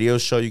good radio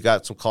show. You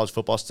got some college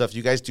football stuff.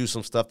 You guys do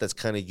some stuff that's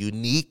kind of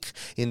unique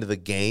into the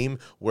game.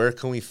 Where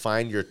can we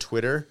find your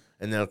Twitter?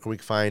 And then can we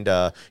find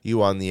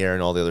you on the air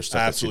and all the other stuff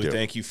Absolutely. that you do?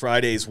 Thank you.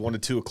 Fridays, 1 to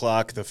 2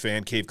 o'clock, the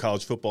Fan Cave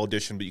College Football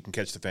Edition, but you can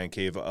catch the Fan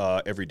Cave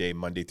every day,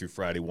 Monday through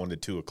Friday, 1 to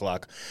 2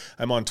 o'clock.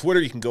 I'm on Twitter.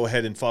 You can go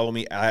ahead and follow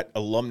me at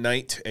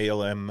Alumnite,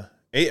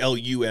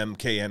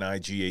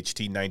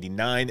 ALUMKNIGHT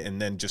 99,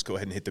 and then just go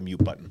ahead and hit the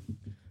mute button.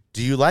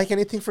 Do you like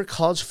anything for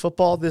college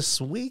football this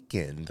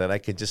weekend that I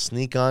could just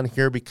sneak on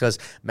here? Because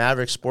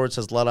Maverick Sports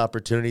has a lot of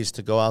opportunities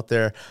to go out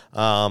there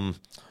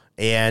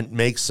and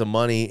make some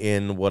money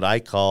in what I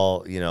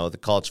call, the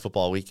college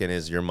football weekend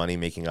is your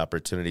money-making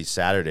opportunity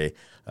Saturday,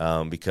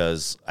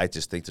 because I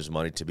just think there's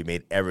money to be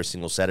made every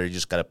single Saturday. You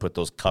just got to put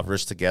those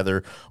covers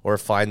together or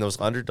find those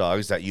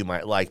underdogs that you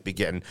might like, be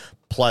getting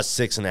plus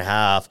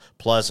 6.5,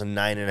 plus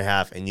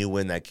 9.5, and you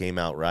win that game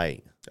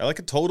outright. I like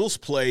a totals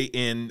play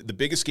in the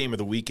biggest game of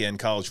the weekend,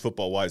 college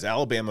football-wise,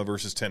 Alabama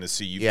versus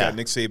Tennessee. You've got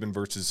Nick Saban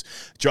versus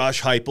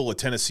Josh Heupel, a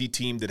Tennessee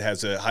team that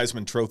has a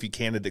Heisman Trophy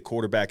candidate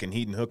quarterback in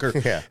Hendon Hooker,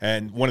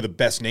 and one of the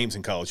best names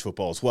in college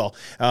football as well.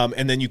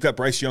 And then you've got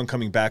Bryce Young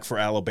coming back for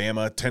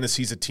Alabama.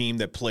 Tennessee's a team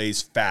that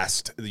plays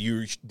fast.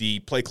 The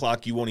play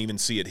clock, you won't even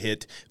see it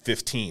hit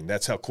 15.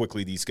 That's how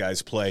quickly these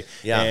guys play.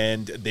 Yeah.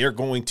 And they're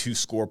going to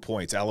score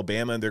points.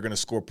 Alabama, they're going to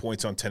score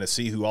points on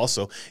Tennessee, who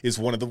also is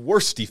one of the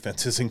worst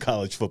defenses in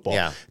college football.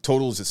 Yeah.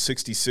 Total is at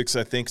 66,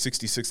 I think,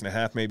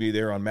 66.5 maybe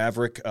there on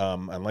Maverick. I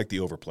like the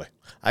overplay.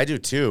 I do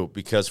too,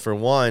 because for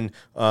one,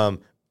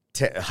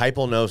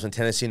 Heupel knows and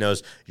Tennessee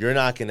knows you're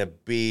not going to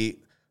be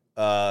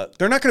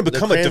They're not going to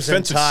become a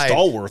defensive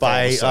stalwart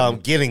by all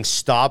getting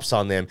stops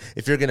on them.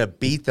 If you're going to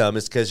beat them,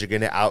 it's because you're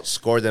going to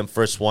outscore them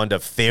first one to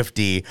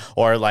 50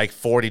 or like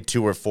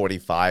 42 or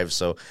 45.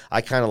 So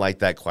I kind of like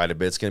that quite a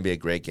bit. It's going to be a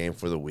great game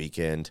for the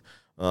weekend.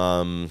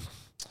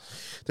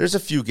 There's a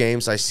few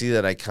games I see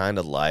that I kind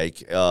of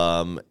like.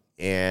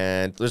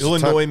 And there's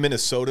Illinois,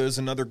 Minnesota is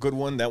another good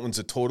one. That one's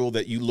a total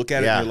that you look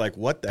at it and you're like,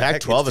 what the heck?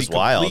 Pac-12 is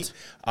wild.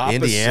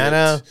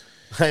 Indiana,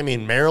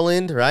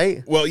 Maryland,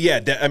 right? Well,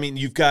 yeah.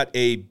 You've got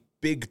a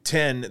Big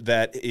Ten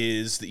that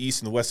is the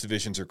East and the West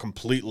divisions are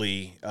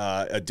completely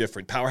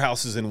different.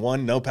 Powerhouses in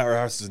one, no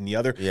powerhouses in the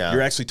other. Yeah.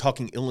 You're actually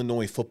talking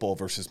Illinois football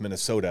versus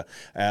Minnesota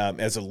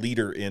as a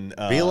leader in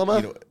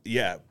Bielema?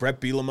 Brett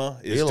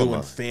Bielema is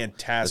doing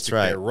fantastic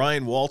there.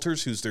 Ryan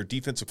Walters, who's their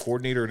defensive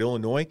coordinator at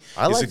Illinois,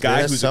 is a guy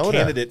Minnesota. who's a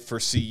candidate for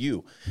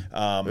CU.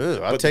 I'll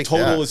but take the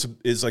total that.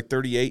 is like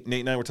 38. Nate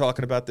and I were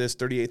talking about this,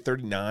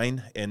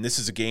 38-39, and this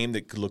is a game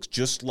that looks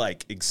just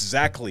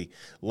exactly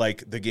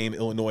like the game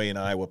Illinois and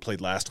Iowa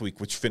played last week,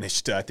 which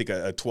finished, I think,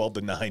 a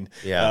 12-9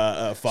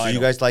 final. So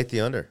you guys like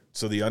the under?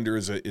 So the under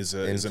is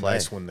a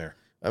nice one there.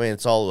 I mean,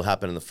 it's all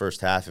happened in the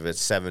first half. If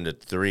it's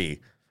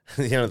 7-3,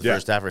 the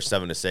first half or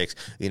 7-6,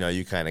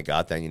 you kind of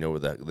got that. You know where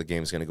the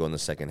game's going to go in the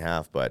second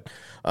half. But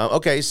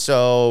okay,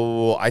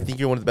 so I think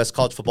you're one of the best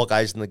college football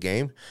guys in the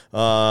game.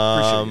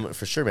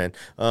 For sure, man.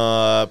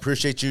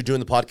 Appreciate you doing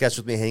the podcast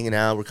with me, hanging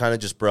out. We're kind of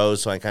just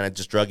bros, so I kind of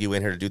just drug you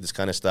in here to do this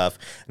kind of stuff,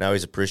 and I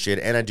always appreciate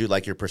it. And I do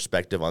like your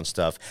perspective on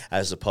stuff,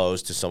 as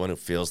opposed to someone who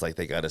feels like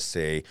they got to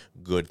say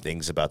good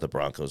things about the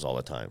Broncos all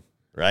the time,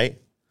 right?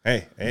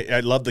 Hey,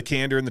 I love the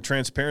candor and the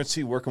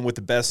transparency. Working with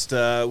the best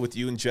with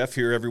you and Jeff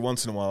here every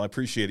once in a while. I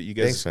appreciate it. You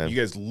guys, Thanks, man. You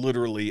guys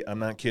literally, I'm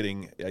not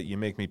kidding. You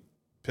make me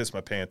piss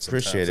my pants.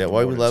 Appreciate it.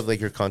 Well, we love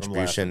your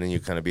contribution and you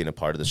kind of being a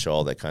part of the show,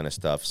 all that kind of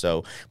stuff.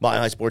 So Mile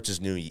High Sports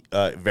is new,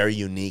 very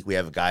unique. We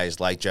have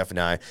guys like Jeff and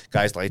I,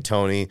 guys like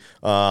Tony,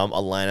 a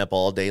lineup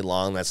all day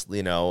long that's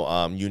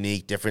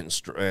unique, different,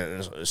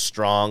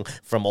 strong,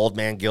 from old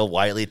man Gil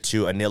Whiteley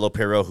to Anilo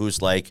Pero, who's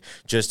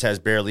just has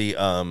barely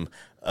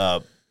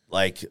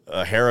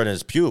hair on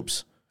his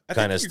pubes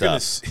kind of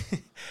stuff.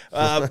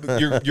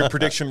 Your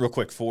prediction real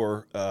quick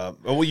for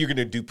you're going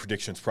to do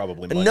predictions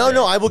probably Monday.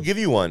 No, I will give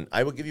you one.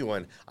 I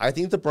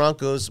think the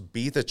Broncos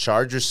beat the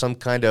Chargers some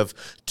kind of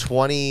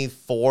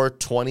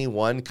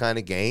 24-21 kind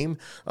of game.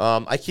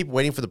 I keep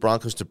waiting for the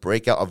Broncos to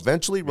break out.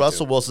 Eventually,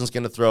 Russell Wilson's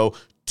going to throw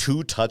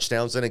 2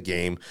 touchdowns in a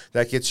game.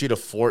 That gets you to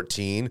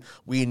 14.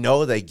 We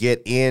know they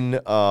get in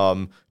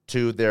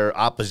to their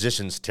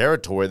opposition's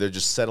territory. They're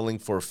just settling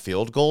for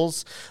field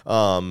goals.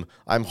 I'm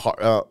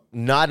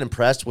not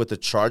impressed with the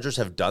Chargers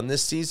have done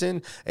this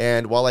season.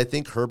 And while I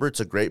think Herbert's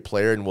a great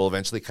player and will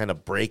eventually kind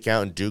of break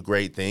out and do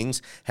great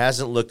things,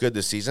 hasn't looked good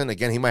this season.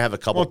 Again, he might have a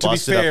couple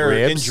busted up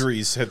ribs.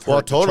 Injuries have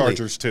hurt the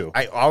Chargers too.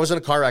 I was in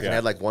a car wreck and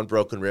I had one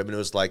broken rib, and it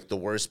was the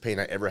worst pain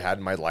I ever had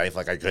in my life.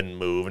 I couldn't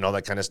move and all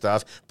that kind of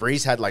stuff.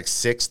 Breeze had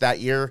 6 that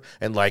year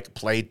and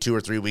played 2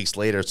 or 3 weeks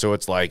later. So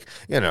it's whether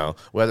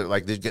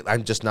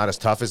I'm just not as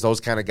tough as those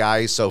kind of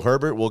guys. So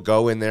Herbert will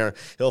go in there.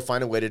 He'll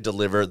find a way to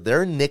deliver.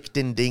 They're nicked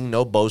and ding,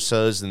 no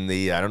Bosas,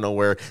 and I don't know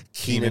where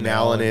Keenan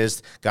Allen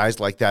is, guys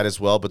like that as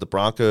well. But the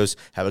Broncos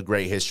have a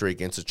great history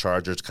against the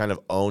Chargers, kind of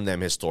own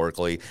them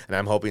historically, and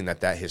I'm hoping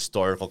that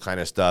historical kind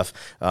of stuff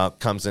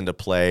comes into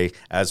play,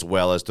 as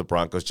well as the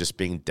Broncos just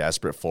being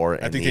desperate for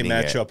it. I think they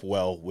match up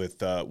well with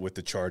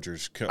the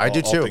Chargers. I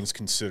do too. All things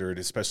considered,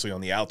 especially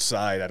on the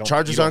outside.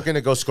 Chargers aren't going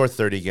to go score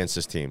 30 against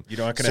this team. You're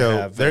not going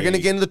to have. They're going to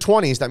get into the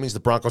 20s. That means the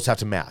Broncos have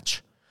to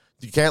match.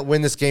 You can't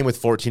win this game with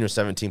 14 or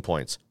 17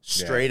 points.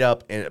 Straight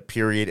up, and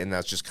period, and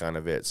that's just kind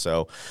of it.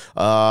 So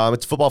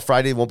it's Football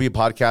Friday. It won't be a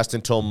podcast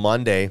until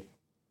Monday.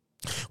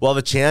 We'll have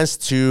a chance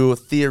to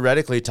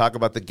theoretically talk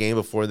about the game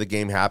before the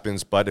game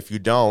happens, but if you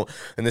don't,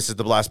 and this is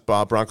the last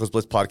Broncos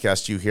Blitz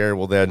podcast you hear,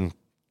 well then,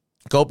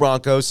 go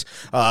Broncos.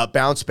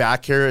 Bounce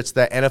back here. It's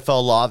the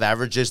NFL law of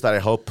averages that I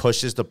hope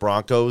pushes the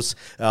Broncos,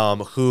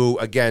 who,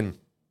 again,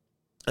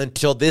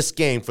 until this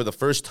game, for the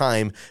first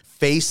time,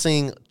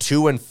 facing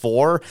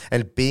 2-4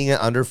 and being an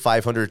under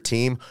 500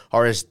 team,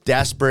 are as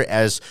desperate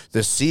as the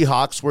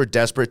Seahawks were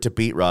desperate to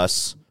beat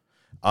Russ.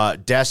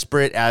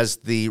 Desperate as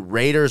the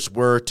Raiders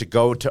were to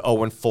go to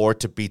 0-4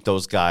 to beat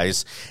those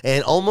guys.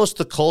 And almost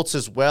the Colts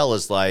as well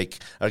is like,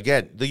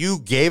 again, you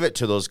gave it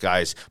to those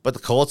guys, but the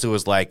Colts, it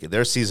was like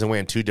their season went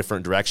in two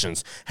different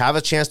directions. Have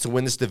a chance to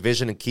win this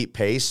division and keep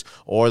pace,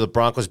 or the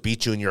Broncos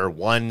beat you and you're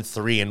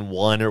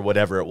 1-3-1 or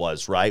whatever it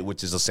was, right?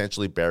 Which is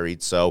essentially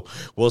buried. So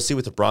we'll see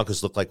what the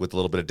Broncos look like with a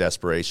little bit of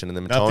desperation in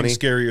them. Nothing Tony,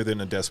 scarier than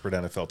a desperate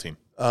NFL team.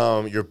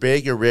 You're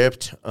big, you're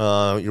ripped,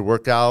 you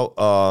work out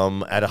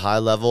at a high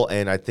level,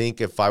 and I think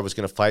if I was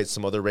going to fight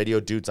some other radio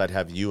dudes, I'd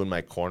have you in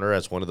my corner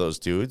as one of those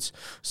dudes.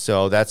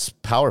 So that's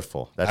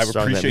powerful. That's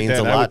strong. That means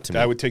a lot to me.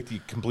 I would take the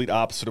complete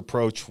opposite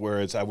approach,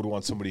 whereas I would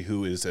want somebody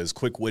who is as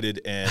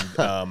quick-witted and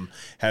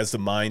has the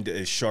mind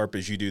as sharp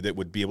as you do, that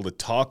would be able to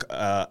talk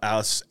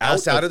us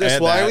out of this.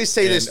 Well, I always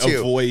say this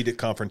too. Avoid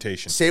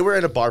confrontation. Say we're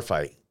in a bar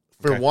fight.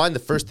 For one, the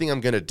first thing I'm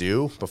going to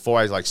do before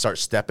I start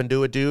stepping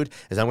to a dude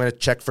is I'm going to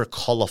check for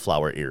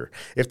cauliflower ear.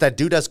 If that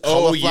dude has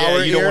cauliflower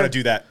ear. You don't want to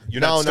do that.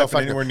 You're not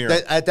stepping anywhere near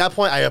it. At that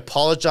point, I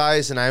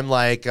apologize, and I'm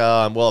like,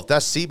 well, if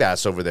that's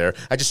Seabass over there,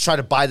 I just try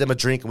to buy them a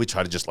drink, and we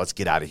try to just, let's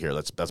get out of here.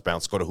 Let's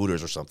bounce, go to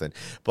Hooters or something.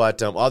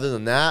 But other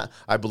than that,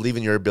 I believe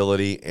in your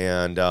ability,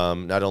 and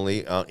not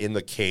only in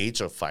the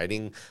cage of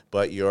fighting,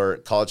 but your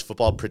college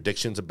football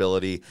predictions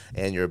ability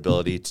and your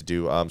ability to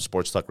do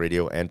Sports Talk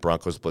Radio and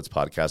Broncos Blitz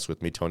podcast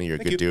with me. Tony, you're a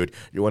good dude.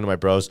 You're one of my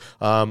bros.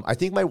 I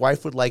think my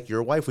wife would like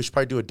your wife. We should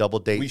probably do a double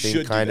date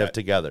thing kind of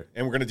together.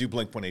 And we're going to do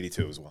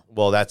Blink-182 as well.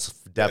 Well, that's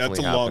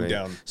definitely happening. Long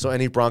down. So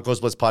any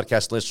Broncos Blitz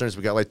podcast listeners,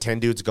 we got like 10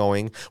 dudes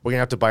going. We're going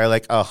to have to buy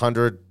like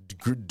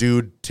 100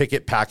 dude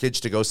ticket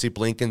package to go see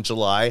Blink in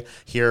July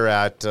here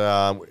at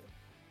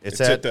It's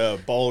at the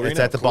Ball Arena. It's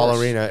at the Ball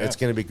Arena. Yeah. It's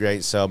going to be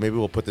great. So maybe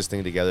we'll put this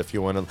thing together if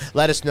you want to.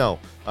 Let us know.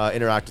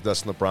 Interact with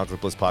us on the Broncos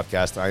Blitz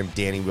podcast. I'm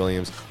Danny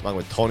Williams along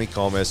with Tony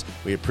Comas.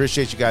 We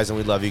appreciate you guys and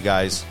we love you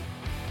guys.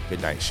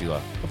 Good night, Sheila.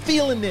 I'm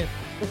feeling it.